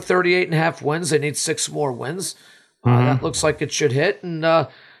 right? Over 38.5 wins. They need 6 more wins. That looks like it should hit. And,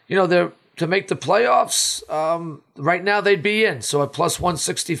 they're to make the playoffs, right now they'd be in. So at plus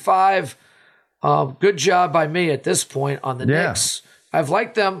 165, good job by me at this point on the Knicks. I've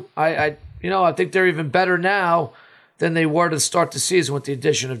liked them. I think they're even better now than they were to start the season with the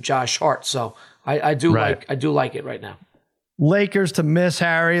addition of Josh Hart. So I do like it right now. Lakers to miss,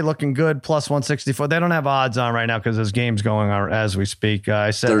 Harry, looking good, plus 164. They don't have odds on right now because there's games going on as we speak. I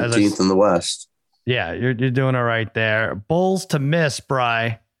said 13th in the West. Yeah, you're doing all right there. Bulls to miss,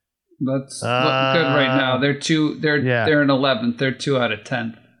 Bry. That's looking good right now. They're in 11th. They're 2 out of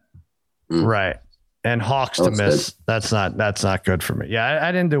 10. Right. And Hawks to miss. Good. That's not good for me. Yeah,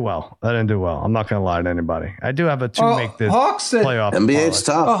 I didn't do well. I'm not going to lie to anybody. I do have a 2 make the playoff. NBA's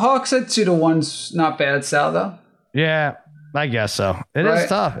tough. Hawks at 2-1's not bad, Sal, though. Yeah, I guess so. It is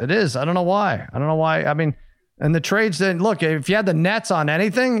tough. It is. I don't know why. I mean, and the trades then look, if you had the Nets on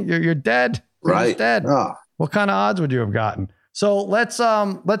anything, you're dead. Right. Dead. Oh. What kind of odds would you have gotten? So let's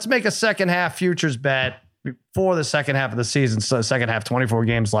make a second half futures bet before the second half of the season. So second half, 24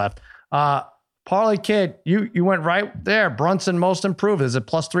 games left. Parlay Kid, you went right there. Brunson most improved. Is it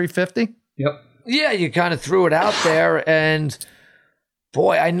plus 350? Yep. Yeah, you kind of threw it out there, and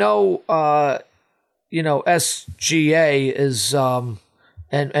boy, I know SGA is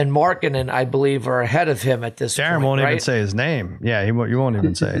and Markkanen, I believe, are ahead of him at this point. Darren won't even say his name. Yeah, you won't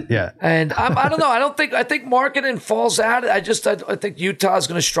even say it. Yeah. And I don't know. I think Markkanen falls out. I think Utah is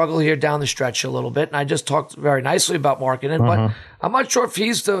going to struggle here down the stretch a little bit. And I just talked very nicely about Markkanen, but I'm not sure if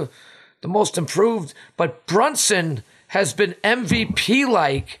he's the most improved. But Brunson has been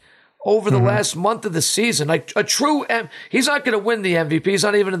MVP-like over the last month of the season. Like a true he's not going to win the MVP. He's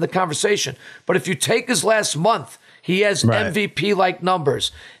not even in the conversation. But if you take his last month, he has MVP-like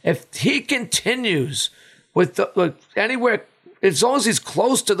numbers. If he continues with anywhere, as long as he's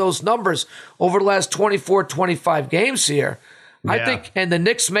close to those numbers over the last 24, 25 games here, I think, and the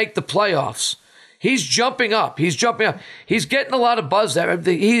Knicks make the playoffs, he's jumping up. He's getting a lot of buzz there.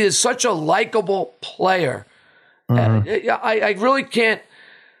 He is such a likable player. I really can't,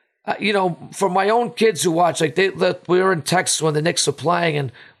 for my own kids who watch, we were in Texas when the Knicks are playing,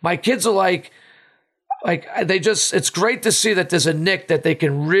 and my kids are like it's great to see that there's a Knick that they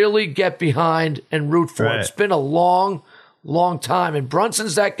can really get behind and root for. Right. It's been a long, long time. And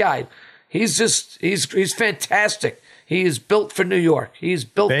Brunson's that guy. He's fantastic. He is built for New York. He's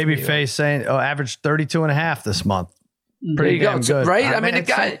built Babyface saying, averaged 32.5 this month. Pretty damn good. Right? I mean, the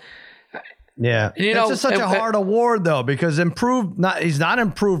guy. Yeah. It's just such a hard award, though, because he's not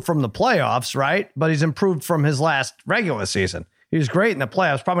improved from the playoffs, right? But he's improved from his last regular season. He was great in the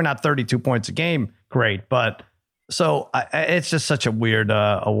playoffs, probably not 32 points a game. Great, but it's just such a weird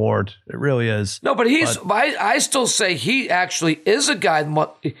award. It really is. No, but I still say he actually is a guy.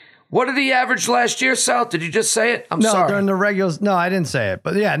 What did he average last year, Sal? Did you just say it? I'm sorry. During the regular. No, I didn't say it.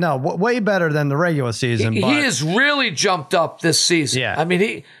 But yeah, no, way better than the regular season. He has really jumped up this season. Yeah. I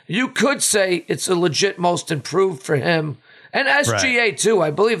mean, you could say it's a legit most improved for him. And SGA, too.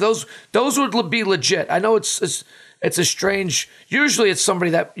 I believe those would be legit. I know it's it's a strange. Usually, it's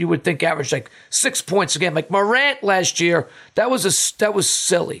somebody that you would think averaged like 6 points a game. Like Morant last year, that was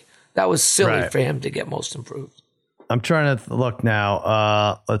silly. That was silly for him to get most improved. I'm trying to look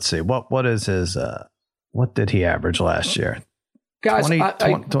now. Let's see. What is his? What did he average last year? Guys,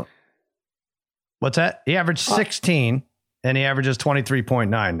 20, what's that? He averaged 16, and he averages 23.9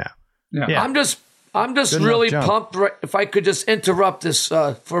 now. Yeah. I'm just really pumped. If I could just interrupt this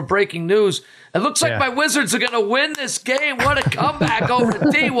for breaking news. It looks like my Wizards are going to win this game. What a comeback over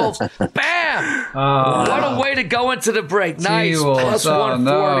the T-Wolves. Bam! What a way to go into the break. Nice. Plus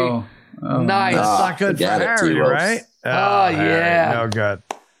 140. No. Nice. That's not good for Harry, right? Yeah. No good.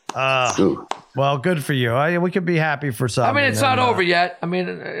 Well, good for you. We could be happy for some. I mean, it's not over yet. I mean,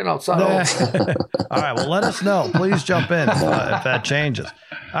 it's not over. All right. Well, let us know. Please jump in if that changes.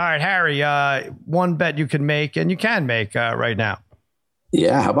 All right, Harry, one bet you can make, and you can make right now.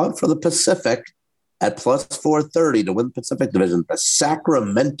 Yeah, how about for the Pacific at plus 430 to win the Pacific Division? The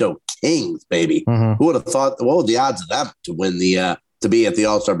Sacramento Kings, baby. Mm-hmm. Who would have thought? What were the odds of them to win to be at the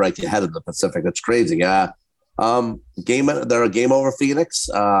All-Star break ahead of the Pacific? That's crazy. They're a game over Phoenix,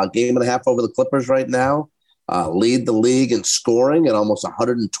 game and a half over the Clippers right now. Lead the league in scoring at almost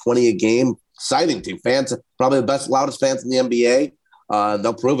 120 a game. Exciting team. Fans, probably the best, loudest fans in the NBA.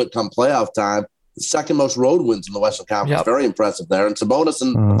 They'll prove it come playoff time. The second most road wins in the Western Conference. Yep. Very impressive there. And Sabonis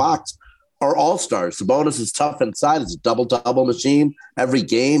and Fox are all-stars. Sabonis is tough inside. It's a double-double machine. Every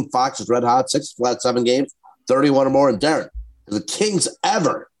game, Fox is red hot. 6 flat 7 games, 31 or more. And Darren, the Kings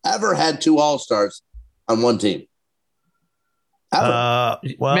ever had 2 all-stars on one team. Ever.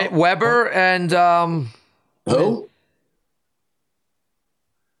 Weber and who?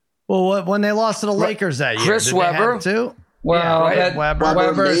 Well, when they lost to the Lakers that year, Chris Webber too. Well,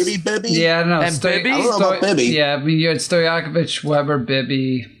 Weber, maybe Bibby. Yeah, no, and Bibby. I don't know about Bibby. Yeah, I mean, you had Stojakovic, Weber,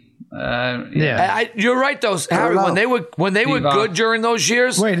 Bibby. You're right, though, Harry. When they were good during those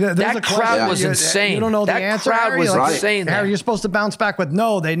years, that crowd was insane. You don't know the answer. That crowd was insane. Harry, you're supposed to bounce back with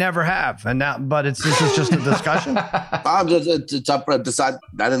no, they never have, and now, but this is just a discussion. It's up to decide.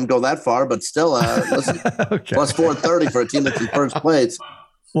 I didn't go that far, but still, listen, plus 430 for a team that's in first place.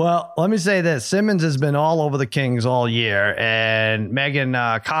 Well, let me say this. Simmons has been all over the Kings all year, and Megan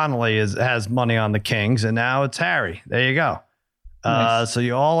Connolly has money on the Kings, and now it's Harry. There you go. Nice. So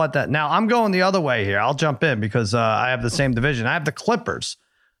you all at that. Now, I'm going the other way here. I'll jump in because I have the same division. I have the Clippers,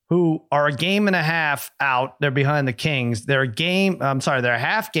 who are a game and a half out. They're behind the Kings. They're a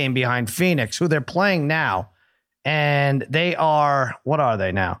half game behind Phoenix, who they're playing now. And they are, what are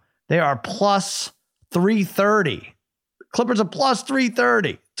they now? They are plus 330. Clippers are plus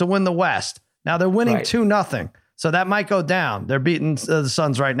 330 to win the West. Now they're winning 2-0. So that might go down. They're beating the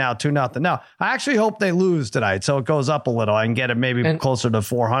Suns right now 2-0. Now, I actually hope they lose tonight, so it goes up a little. I can get it maybe closer to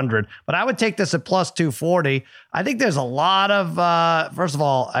 400. But I would take this at plus 240. I think there's a lot of, first of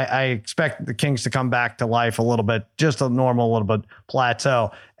all, I expect the Kings to come back to life a little bit, just a normal little bit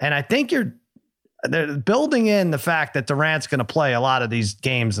plateau. And I think they're building in the fact that Durant's going to play a lot of these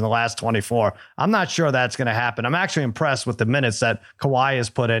games in the last 24. I'm not sure that's going to happen. I'm actually impressed with the minutes that Kawhi has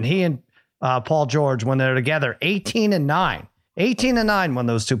put in. He and Paul George, when they're together, 18-9. 18-9 when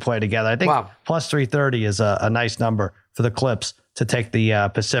those two play together. I think plus 330 is a nice number for the Clips to take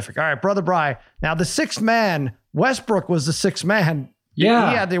the Pacific. All right, Brother Bry. Now, the sixth man, Westbrook was the sixth man. Yeah.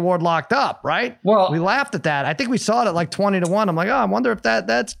 He had the award locked up, right? Well, we laughed at that. I think we saw it at like 20-1. I'm like, I wonder if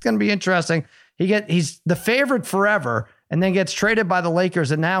that's going to be interesting. He's the favorite forever and then gets traded by the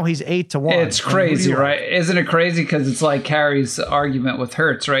Lakers, and now he's 8-1. It's crazy, right? Isn't it crazy? Because it's like Harry's argument with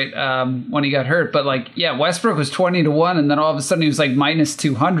Hurts, right? When he got hurt. But Westbrook was 20-1, and then all of a sudden he was like minus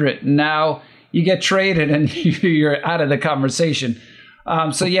 200. And now you get traded and you're out of the conversation.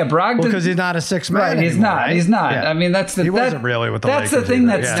 Brogdon, because he's not a sixth man. Right, he's anymore, not. Right? He's not. Yeah. I mean, he wasn't really with the Lakers. That's the thing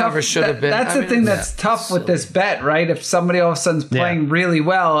that's tough. Never should have been. That's the thing that's tough with this bet, right? If somebody all of a sudden is playing really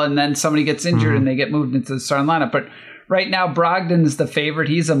well and then somebody gets injured and they get moved into the starting lineup. But right now, Brogdon is the favorite.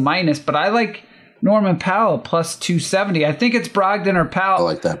 He's a minus, but I like Norman Powell plus 270. I think it's Brogdon or Powell.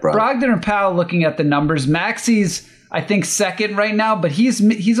 I like that, Brogdon or Powell. Looking at the numbers, Maxi's I think second right now, but he's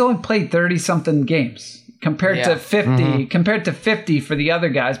only played 30-something games. Compared to 50 for the other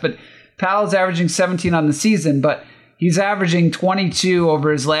guys. But Powell's averaging 17 on the season, but he's averaging 22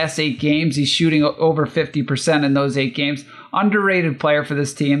 over his last 8 games. He's shooting over 50% in those 8 games. Underrated player for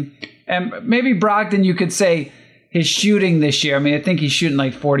this team. And maybe Brogdon, you could say his shooting this year. I mean, I think he's shooting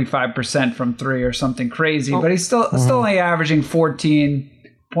like 45% from 3 or something crazy, but he's still only averaging 14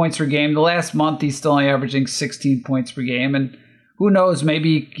 points per game. The last month, he's still only averaging 16 points per game. And who knows?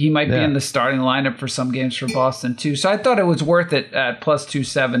 Maybe he might be in the starting lineup for some games for Boston, too. So I thought it was worth it at plus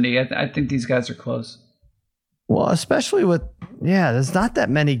 270. I think these guys are close. Well, especially with, there's not that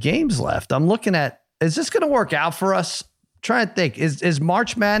many games left. I'm looking at, is this going to work out for us? Trying to think, is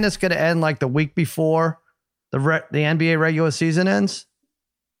March Madness going to end like the week before the NBA regular season ends?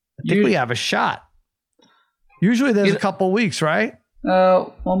 I think we have a shot. Usually there's a couple weeks, right?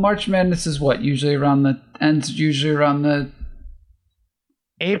 Well, March Madness is what? Usually around the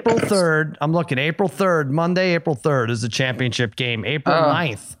April 3rd. I'm looking April 3rd, Monday, April 3rd is the championship game. April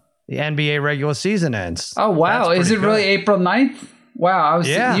 9th, the NBA regular season ends. Oh, wow. Is it really April 9th? Wow.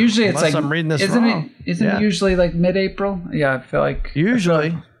 Usually it's like, I'm reading this isn't wrong. Isn't it usually like mid-April? Yeah, I feel like.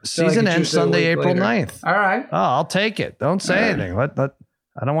 Usually. Season ends Sunday, April 9th. All right. Oh, I'll take it. Don't say anything. I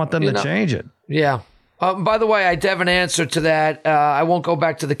don't want them to change it. Yeah. By the way, I have an answer to that. I won't go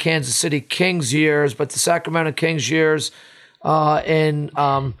back to the Kansas City Kings years, but the Sacramento Kings years in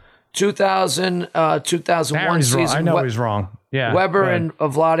 2000, 2001 Harry's season. Wrong. I know he's wrong. Yeah. Weber and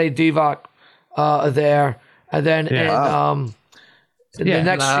Vlade Divac there. And then the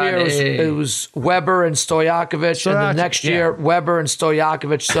next year it was Weber and Stojakovic. And the next year, Weber and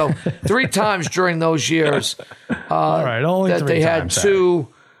Stojakovic. So 3 times during those years all right, only that they had two.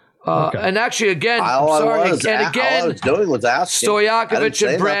 And actually, again, all I was doing was asking. Stojakovic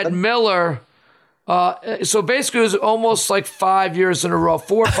and Brad Miller. So basically, it was almost like 5 years in a row,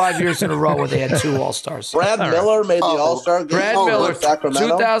 4 or 5 years in a row where they had 2 All-Stars. Brad Miller made the All-Star game. Brad Miller,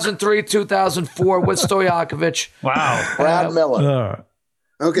 2003, 2004 with Stojakovic. Wow. Brad Miller.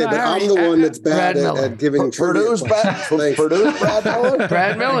 Okay, but I'm the one that's bad at giving Purdue's Brad Miller?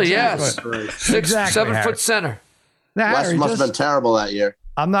 Brad Miller, yes. 7 foot center. West must have been terrible that year.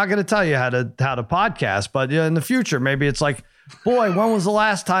 I'm not going to tell you how to podcast, but in the future, maybe it's like, boy, when was the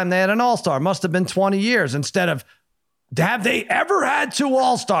last time they had an All-Star? Must have been 20 years instead of, have they ever had 2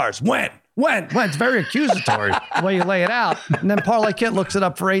 All-Stars? When? It's very accusatory the way you lay it out. And then Parlay Kit looks it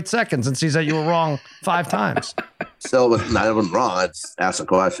up for 8 seconds and sees that you were wrong 5 times. Still, not even wrong. I just asked a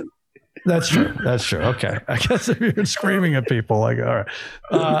question. That's true. Okay. I guess if you're screaming at people, like, all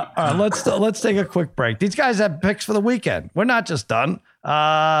right, let's take a quick break. These guys have picks for the weekend. We're not just done. We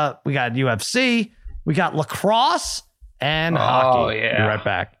got UFC, we got lacrosse, and hockey. Yeah. Be right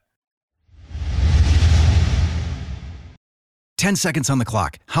back. 10 seconds on the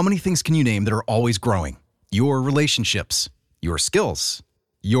clock. How many things can you name that are always growing? Your relationships, your skills,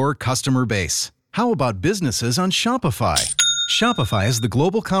 your customer base. How about businesses on Shopify? Shopify is the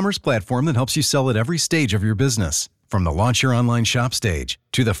global commerce platform that helps you sell at every stage of your business. From the launch your online shop stage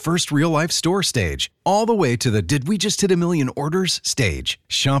to the first real life store stage, all the way to the did we just hit 1 million orders stage.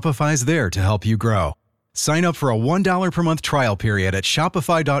 Shopify's there to help you grow. Sign up for a $1 per month trial period at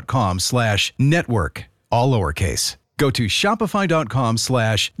shopify.com/network, all lowercase. Go to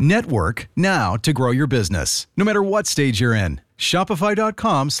shopify.com/network now to grow your business, no matter what stage you're in.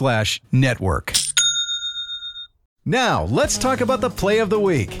 Shopify.com/network. Now, let's talk about the play of the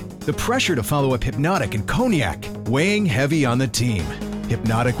week. The pressure to follow up Hypnotic and Cognac, weighing heavy on the team.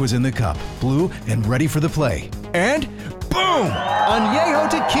 Hypnotic was in the cup, blue, and ready for the play. And boom! Añejo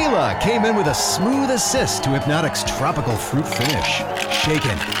Tequila came in with a smooth assist to Hypnotic's tropical fruit finish.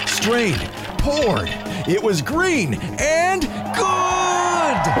 Shaken, strained, poured. It was green and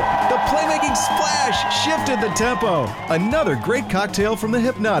good! The playmaking splash shifted the tempo. Another great cocktail from the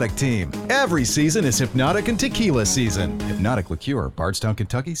Hypnotic team. Every season is Hypnotic and Tequila season. Hypnotic Liqueur, Bardstown,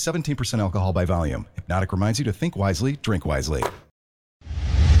 Kentucky, 17% alcohol by volume. Hypnotic reminds you to think wisely, drink wisely.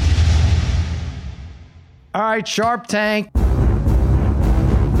 All right, Sharp Tank.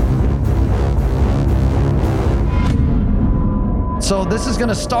 So this is going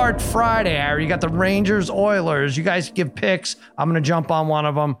to start Friday, Harry. You got the Rangers, Oilers. You guys give picks. I'm going to jump on one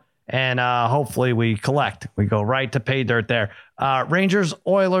of them, and hopefully we collect. We go right to pay dirt there. Rangers,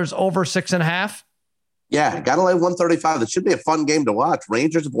 Oilers over 6.5. Yeah, got to lay 135. This should be a fun game to watch.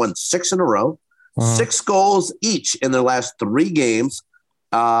 Rangers have won 6 in a row, 6 goals each in their last 3 games.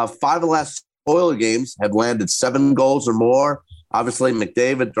 5 of the last Oiler games have landed 7 goals or more. Obviously,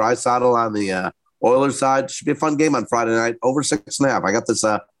 McDavid, Draisaitl on the Oilers side. Should be a fun game on Friday night. Over 6.5. I got this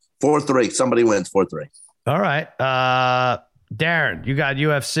 4-3. Somebody wins 4-3. All right. Darren, you got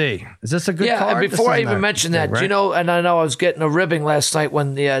UFC. Is this a good card? Yeah, and before I even mention that, right? You know, and I know I was getting a ribbing last night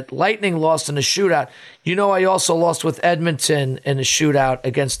when the Lightning lost in the shootout. You know, I also lost with Edmonton in a shootout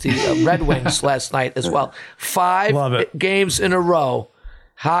against the Red Wings last night as well. 5 games in a row.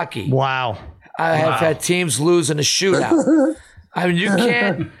 Hockey. Wow. I have had teams lose in a shootout. I mean, you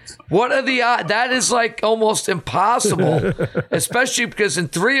can't. What are the odds? That is like almost impossible, especially because in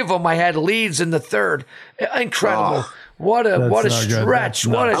 3 of them I had leads in the third. Incredible. What a stretch.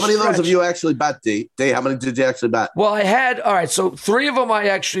 How many of those have you actually bet, D? How many did you actually bet? Well, I had, all right, so 3 of them I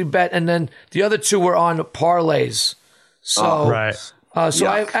actually bet, and then the other 2 were on parlays. So, right. So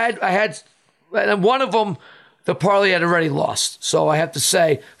I had, and one of them, the parlay had already lost. So I have to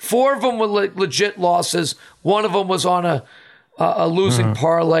say, 4 of them were legit losses. One of them was on a losing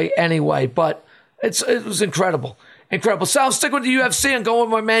parlay anyway, but it was incredible. Incredible. So I'll stick with the UFC and go with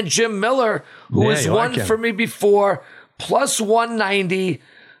my man Jim Miller, who has won for me before. Plus 190.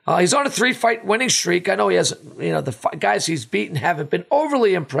 He's on a 3-fight winning streak. I know he hasn't, the guys he's beaten haven't been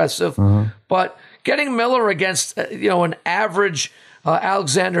overly impressive, but getting Miller against, an average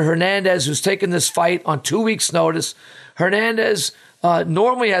Alexander Hernandez who's taken this fight on 2 weeks' notice. Hernandez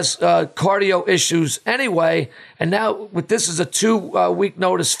normally has cardio issues anyway, and now with this is a 2-week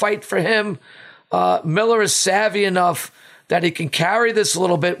notice fight for him. Miller is savvy enough that he can carry this a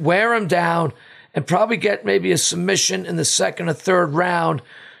little bit, wear him down, and probably get maybe a submission in the 2nd or 3rd round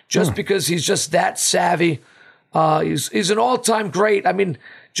just because he's just that savvy. He's an all-time great. I mean,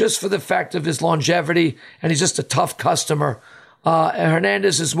 just for the fact of his longevity, and he's just a tough customer. And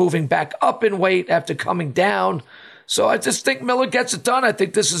Hernandez is moving back up in weight after coming down. So I just think Miller gets it done. I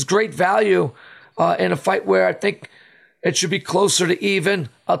think this is great value in a fight where I think it should be closer to even.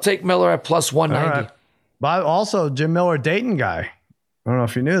 I'll take Miller at plus 190. Right. But also, Jim Miller, Dayton guy. I don't know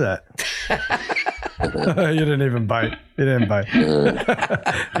if you knew that. You didn't even bite. He didn't bite.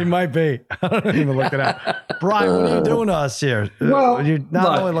 He might be. I don't even look it up. Brian, what are you doing to us here? Well, you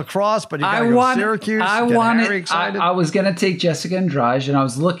not only lacrosse, but you got to go to Syracuse. I was going to take Jessica Andrade, and I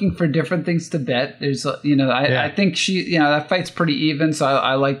was looking for different things to bet. There's, I think she, that fight's pretty even, so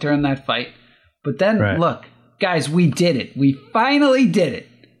I liked her in that fight. But then, look, guys, we did it. We finally did it.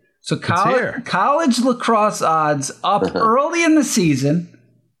 So college lacrosse odds up early in the season,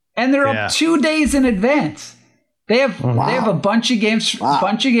 and they're up 2 days in advance. They have a bunch of games,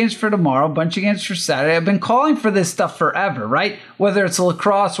 for tomorrow, a bunch of games for Saturday. I've been calling for this stuff forever, right? Whether it's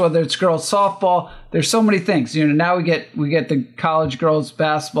lacrosse, whether it's girls softball, there's so many things. Now we get the college girls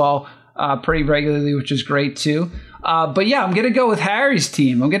basketball pretty regularly, which is great too. But yeah, I'm going to go with Harry's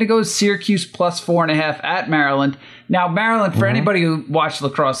team. I'm going to go with Syracuse plus 4.5 at Maryland. Now, Maryland, for anybody who watched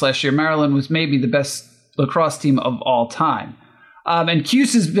lacrosse last year, Maryland was maybe the best lacrosse team of all time. And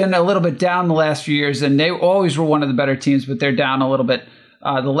Cuse has been a little bit down the last few years, and they always were one of the better teams, but they're down a little bit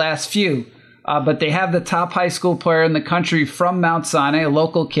the last few. But they have the top high school player in the country from Mount Sinai, a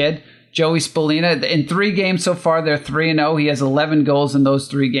local kid, Joey Spallina. In 3 games so far, they're 3-0. He has 11 goals in those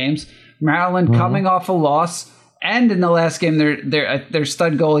 3 games. Maryland coming off a loss. And in the last game, their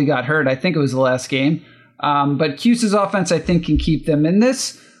stud goalie got hurt. I think it was the last game. But Cuse's offense, I think, can keep them in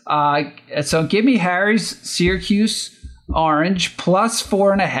this. So give me Harry's Syracuse Orange plus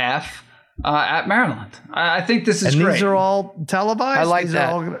 4.5 at Maryland. I think this is great. And these are all televised? I like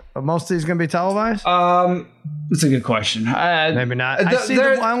that. Most of these going to be televised? That's a good question. Maybe not.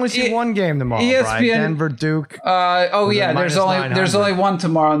 I only see one game tomorrow, ESPN, Brian. Denver, Duke. There's only one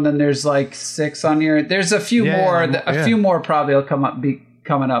tomorrow, and then there's like 6 on here. There's a few more. A few more probably will be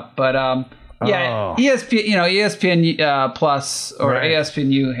coming up. But ESPN Plus or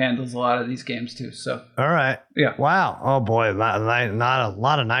ESPNU handles a lot of these games too. So all right, yeah, wow, oh boy, not a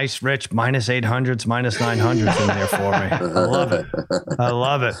lot of nice, rich minus 800s, minus 900s in there for me. I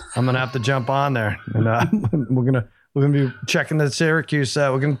love it. I'm gonna have to jump on there, and we're gonna be checking the Syracuse.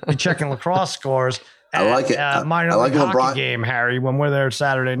 We're gonna be checking lacrosse scores. I like it. Minor league hockey game, Harry, when we're there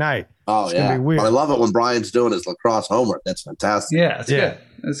Saturday night. Oh, it's gonna be weird. But I love it when Brian's doing his lacrosse homework. That's fantastic. Yeah, it's good.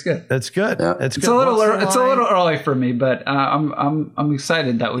 It's good. It's good. Yeah. It's good. It's a little early for me, but I'm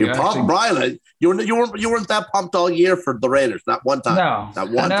excited that we actually. Brian, you weren't that pumped all year for the Raiders. Not one time. No.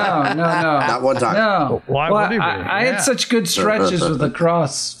 Not one time. No. Not one time. No. Why would he be? I had such good stretches with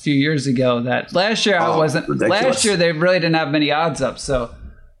lacrosse a few years ago that last year I wasn't. Ridiculous. Last year they really didn't have many odds up, so.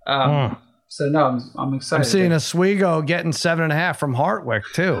 So no, I'm excited. I'm seeing Oswego getting 7.5 from Hartwick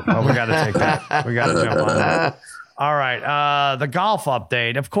too. Oh, we got to take that. We got to jump on that. All right. The golf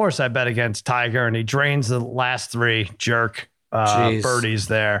update. Of course, I bet against Tiger, and he drains the last 3 jerk birdies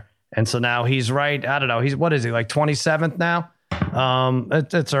there. And so now he's right. I don't know. What is he, like 27th now?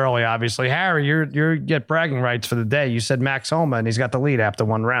 It's early, obviously. Harry, you get bragging rights for the day. You said Max Homa, and he's got the lead after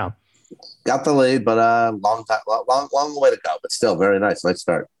 1 round. Got the lead, but long way to go. But still, very nice. Nice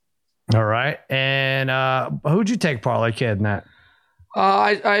start. All right. And who'd you take, Parlay Kid, in that?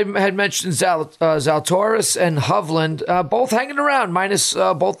 I had mentioned Zalatoris and Hovland, both hanging around, minus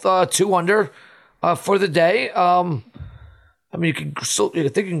both 2 under for the day. I mean, you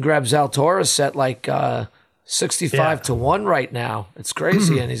think you can grab Zalatoris at like 65 to 1 right now. It's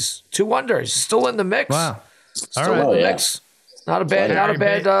crazy, and he's 2 under. He's still in the mix. Wow. Still in the mix. Not a bad.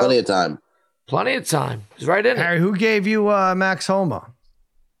 Plenty of time. Plenty of time. He's right in Harry, it. who gave you Max Homa?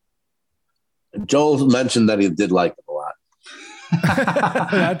 Joel mentioned that he did like him a lot.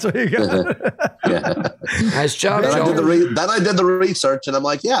 That's what you got. Yeah. Nice job, Then Joel. I did the research, and I'm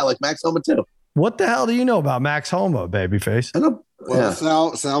like, yeah, I like Max Homa too. What the hell do you know about Max Homa, babyface? I don't.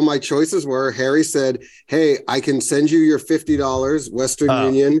 Well, Sal, my choices were Harry said, "Hey, I can send you your $50 Western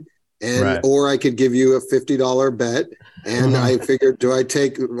Union, and or I could give you a $50 bet." And I figured, do I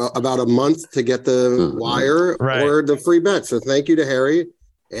take about a month to get the wire or the free bet? So thank you to Harry,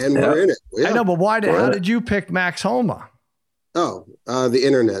 and we're in it. Yeah. I know, but how did you pick Max Homa? Oh, the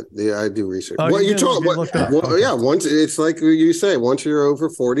internet. I do research. Oh, Well, yeah. Once it's like you say, once you're over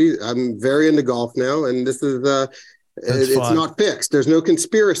 40, I'm very into golf now, and this is it's not picks. There's no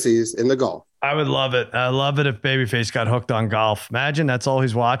conspiracies in the golf. I would love it. I love it if Babyface got hooked on golf. Imagine that's all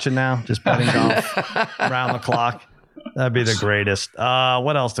he's watching now, just betting golf around the clock. That'd be the greatest.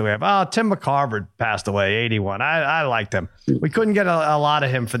 What else do we have? Oh, Tim McCarver passed away, 81. I liked him. We couldn't get a lot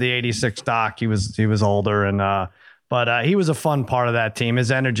of him for the 86 stock. He was older, and but he was a fun part of that team. His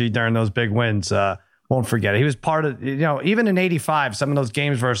energy during those big wins, won't forget it. He was part of, even in 85, some of those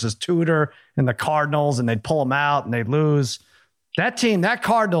games versus Tudor and the Cardinals, and they'd pull them out and they'd lose. That team, that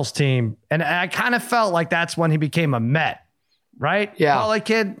Cardinals team, and I kind of felt like that's when he became a Met, right? Yeah. Well, like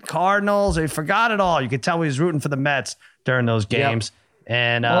kid, Cardinals, he forgot it all. You could tell he was rooting for the Mets during those games. Yep.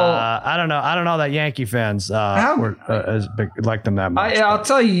 And I don't know that Yankee fans were as big, liked them that much. I'll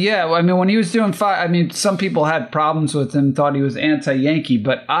tell you, yeah. I mean, when he was doing fine, I mean, some people had problems with him, thought he was anti-Yankee,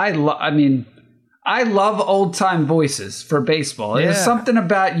 but I love old time voices for baseball. Yeah. There's something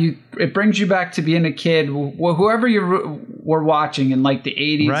about you; it brings you back to being a kid. Whoever you were watching in like the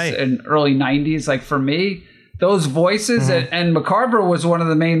 80s and early 90s, like for me, those voices and McCarver was one of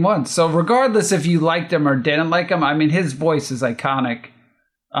the main ones. So regardless if you liked him or didn't like him, I mean, his voice is iconic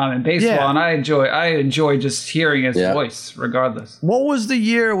in baseball, and I enjoy just hearing his voice, regardless. What was the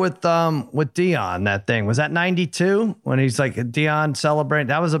year with Dion? That thing was that 92 when he's like Dion celebrating.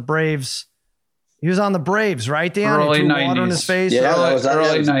 That was a Braves. He was on the Braves, right, Dion? Early he threw 90s. water in his face. Yeah,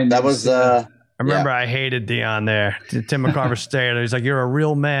 early 90s. That was. I remember I hated Dion there. Tim McCarver stayed there. He's like, "You're a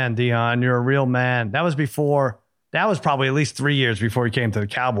real man, Dion. You're a real man." That was before. That was probably at least 3 years before he came to the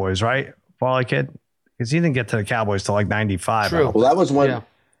Cowboys, right, Wally Kid? Because he didn't get to the Cowboys till like 95. True. Well, that was when. Yeah.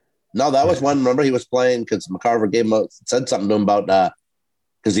 No, that was when. Remember, he was playing because McCarver said something to him about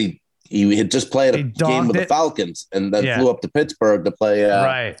because he had just played a game with the Falcons and then flew up to Pittsburgh to play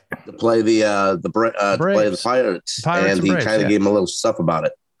the Pirates, and he kind of gave him a little stuff about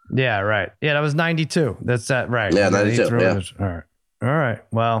it. Yeah, right. Yeah, that was 92. That's that right. Yeah, 92. Yeah. All right.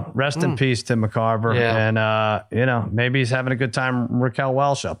 Well, rest in peace, Tim McCarver. Yeah. And maybe he's having a good time. Raquel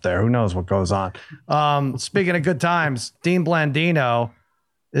Welch up there. Who knows what goes on? Speaking of good times, Dean Blandino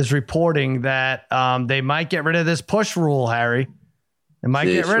is reporting that they might get rid of this push rule, Harry. They might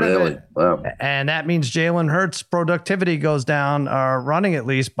get rid of it. Wow. And that means Jalen Hurts' productivity goes down, running at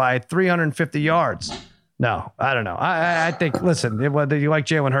least by 350 yards. No, I don't know. I think, listen, whether you like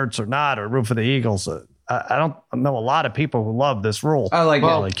Jalen Hurts or not, or root for the Eagles, I don't know a lot of people who love this rule. I like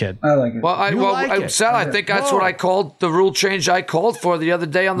it. Kid. I like it. Well, Sal, I think that's what I called the rule change I called for the other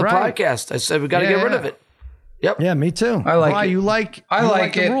day on the podcast. I said we got to get rid of it. Yep. Yeah, me too. I like Why it. You like it.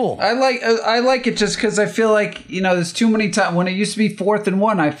 The rule. I like it just because I feel like there's too many times when it used to be 4th and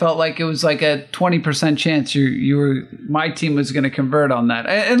 1. I felt like it was like a 20% chance my team was going to convert on that.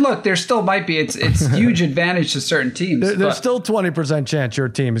 And look, there still might be. It's huge advantage to certain teams. There's still 20% chance your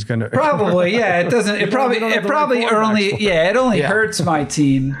team is going to probably. Yeah, it doesn't. It only hurts my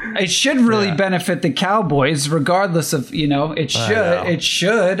team. It should really benefit the Cowboys, regardless of It should. It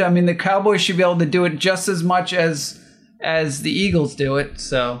should. I mean, the Cowboys should be able to do it just as much as the Eagles do it.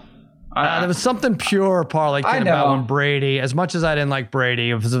 So there was something pure parlay about when Brady, as much as I didn't like Brady,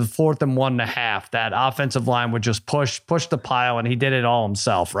 it was a 4th and 1.5. That offensive line would just push the pile, and he did it all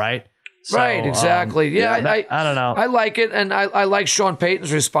himself, right? So, right, exactly. I don't know. I like it, and I like Sean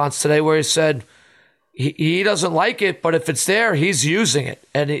Payton's response today, where he said he doesn't like it, but if it's there, he's using it,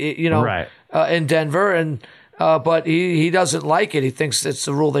 and in Denver, and. But he doesn't like it. He thinks it's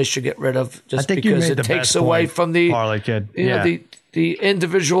a rule they should get rid of just because it takes away from the parlay kid. The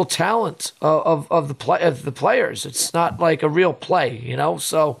individual talent of the players. It's not like a real play,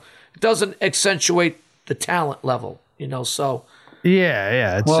 so it doesn't accentuate the talent level, So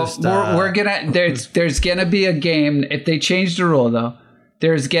it's just we're gonna there's gonna be a game if they change the rule though.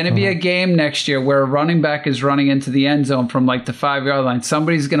 There's going to be a game next year where a running back is running into the end zone from like the 5-yard line.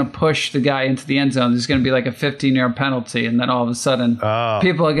 Somebody's going to push the guy into the end zone. There's going to be like a 15-yard penalty. And then all of a sudden,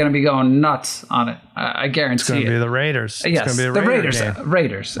 people are going to be going nuts on it. I guarantee it's going to be the Raiders. Yes, it's going to be the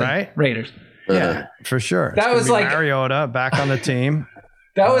Raiders. Right? Raiders. Yeah, for sure. That was like Mariota back on the team.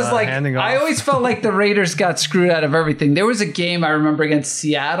 That was like, I always felt like the Raiders got screwed out of everything. There was a game I remember against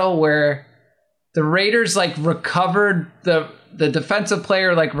Seattle where the Raiders like recovered the defensive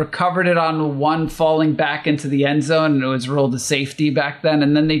player like recovered it on one falling back into the end zone, and it was ruled a safety back then.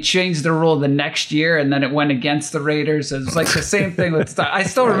 And then they changed the rule the next year, and then it went against the Raiders. It was like the same thing with I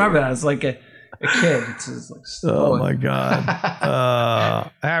still remember that. I was like a kid. It's just like, oh my God.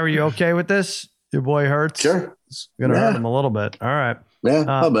 Harry, you okay with this? Your boy hurts? Sure. It's gonna hurt him a little bit. All right. Yeah,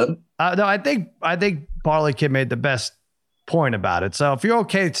 a little bit. No, I think Parlay Kid made the best point about it. So if you're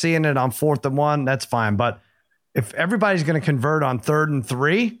okay seeing it on 4th and 1, that's fine. But if everybody's going to convert on 3rd and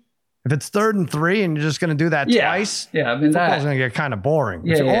 3, if it's 3rd and 3 and you're just going to do that twice, I mean, football's going to get kind of boring.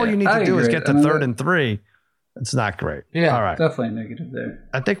 All you need to do is get to 3rd and 3. It's not great. Yeah, all right. Definitely negative there.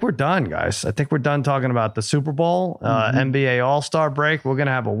 I think we're done, guys. I think we're done talking about the Super Bowl, NBA All-Star break. We're going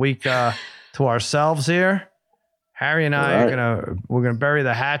to have a week to ourselves here. Harry and I we're gonna bury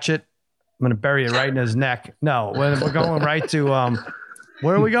the hatchet. I'm gonna bury it right in his neck. No, we're going right to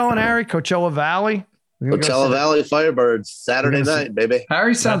where are we going, Harry? Coachella Valley. Coachella Valley Firebirds Saturday night, baby.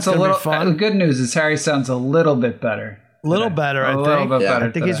 Harry sounds a little. The good news is Harry sounds a little bit better. A little better, I think. Better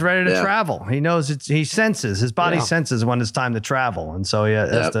I think he's ready to travel. He knows he senses his body senses when it's time to travel, and so he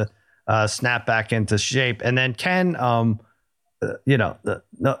has to snap back into shape. And then Ken,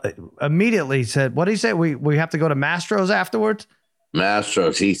 immediately said, what did he say? We have to go to Mastro's afterwards?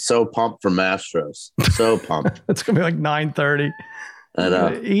 Mastros. He's so pumped for Mastros. So pumped. It's going to be like 9:30. I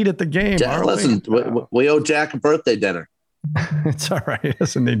know. Eat at the game. Listen, we owe Jack a birthday dinner. It's all right. He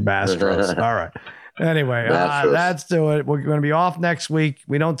doesn't need Mastros. All right. Anyway, let's do it. We're going to be off next week.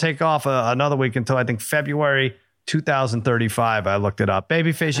 We don't take off another week until I think February 2035. I looked it up.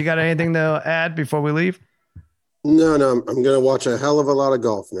 Babyface, you got anything to add before we leave? No, I'm going to watch a hell of a lot of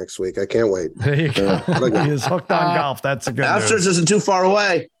golf next week. I can't wait. There you go. He is hooked on golf. That's a good Masters isn't too far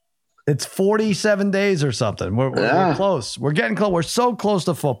away. It's 47 days or something. We're close. We're getting close. We're so close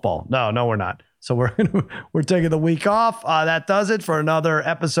to football. No, we're not. So we're taking the week off. That does it for another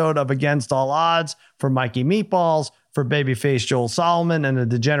episode of Against All Odds. For Mikey Meatballs, for Babyface Joel Solomon, and the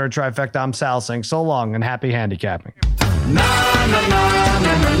Degenerate Trifecta, I'm Sal saying so long and happy handicapping. Na, na, na, na,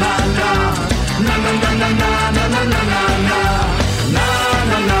 na, na, na. Na, na, na, na, na, na, na, na.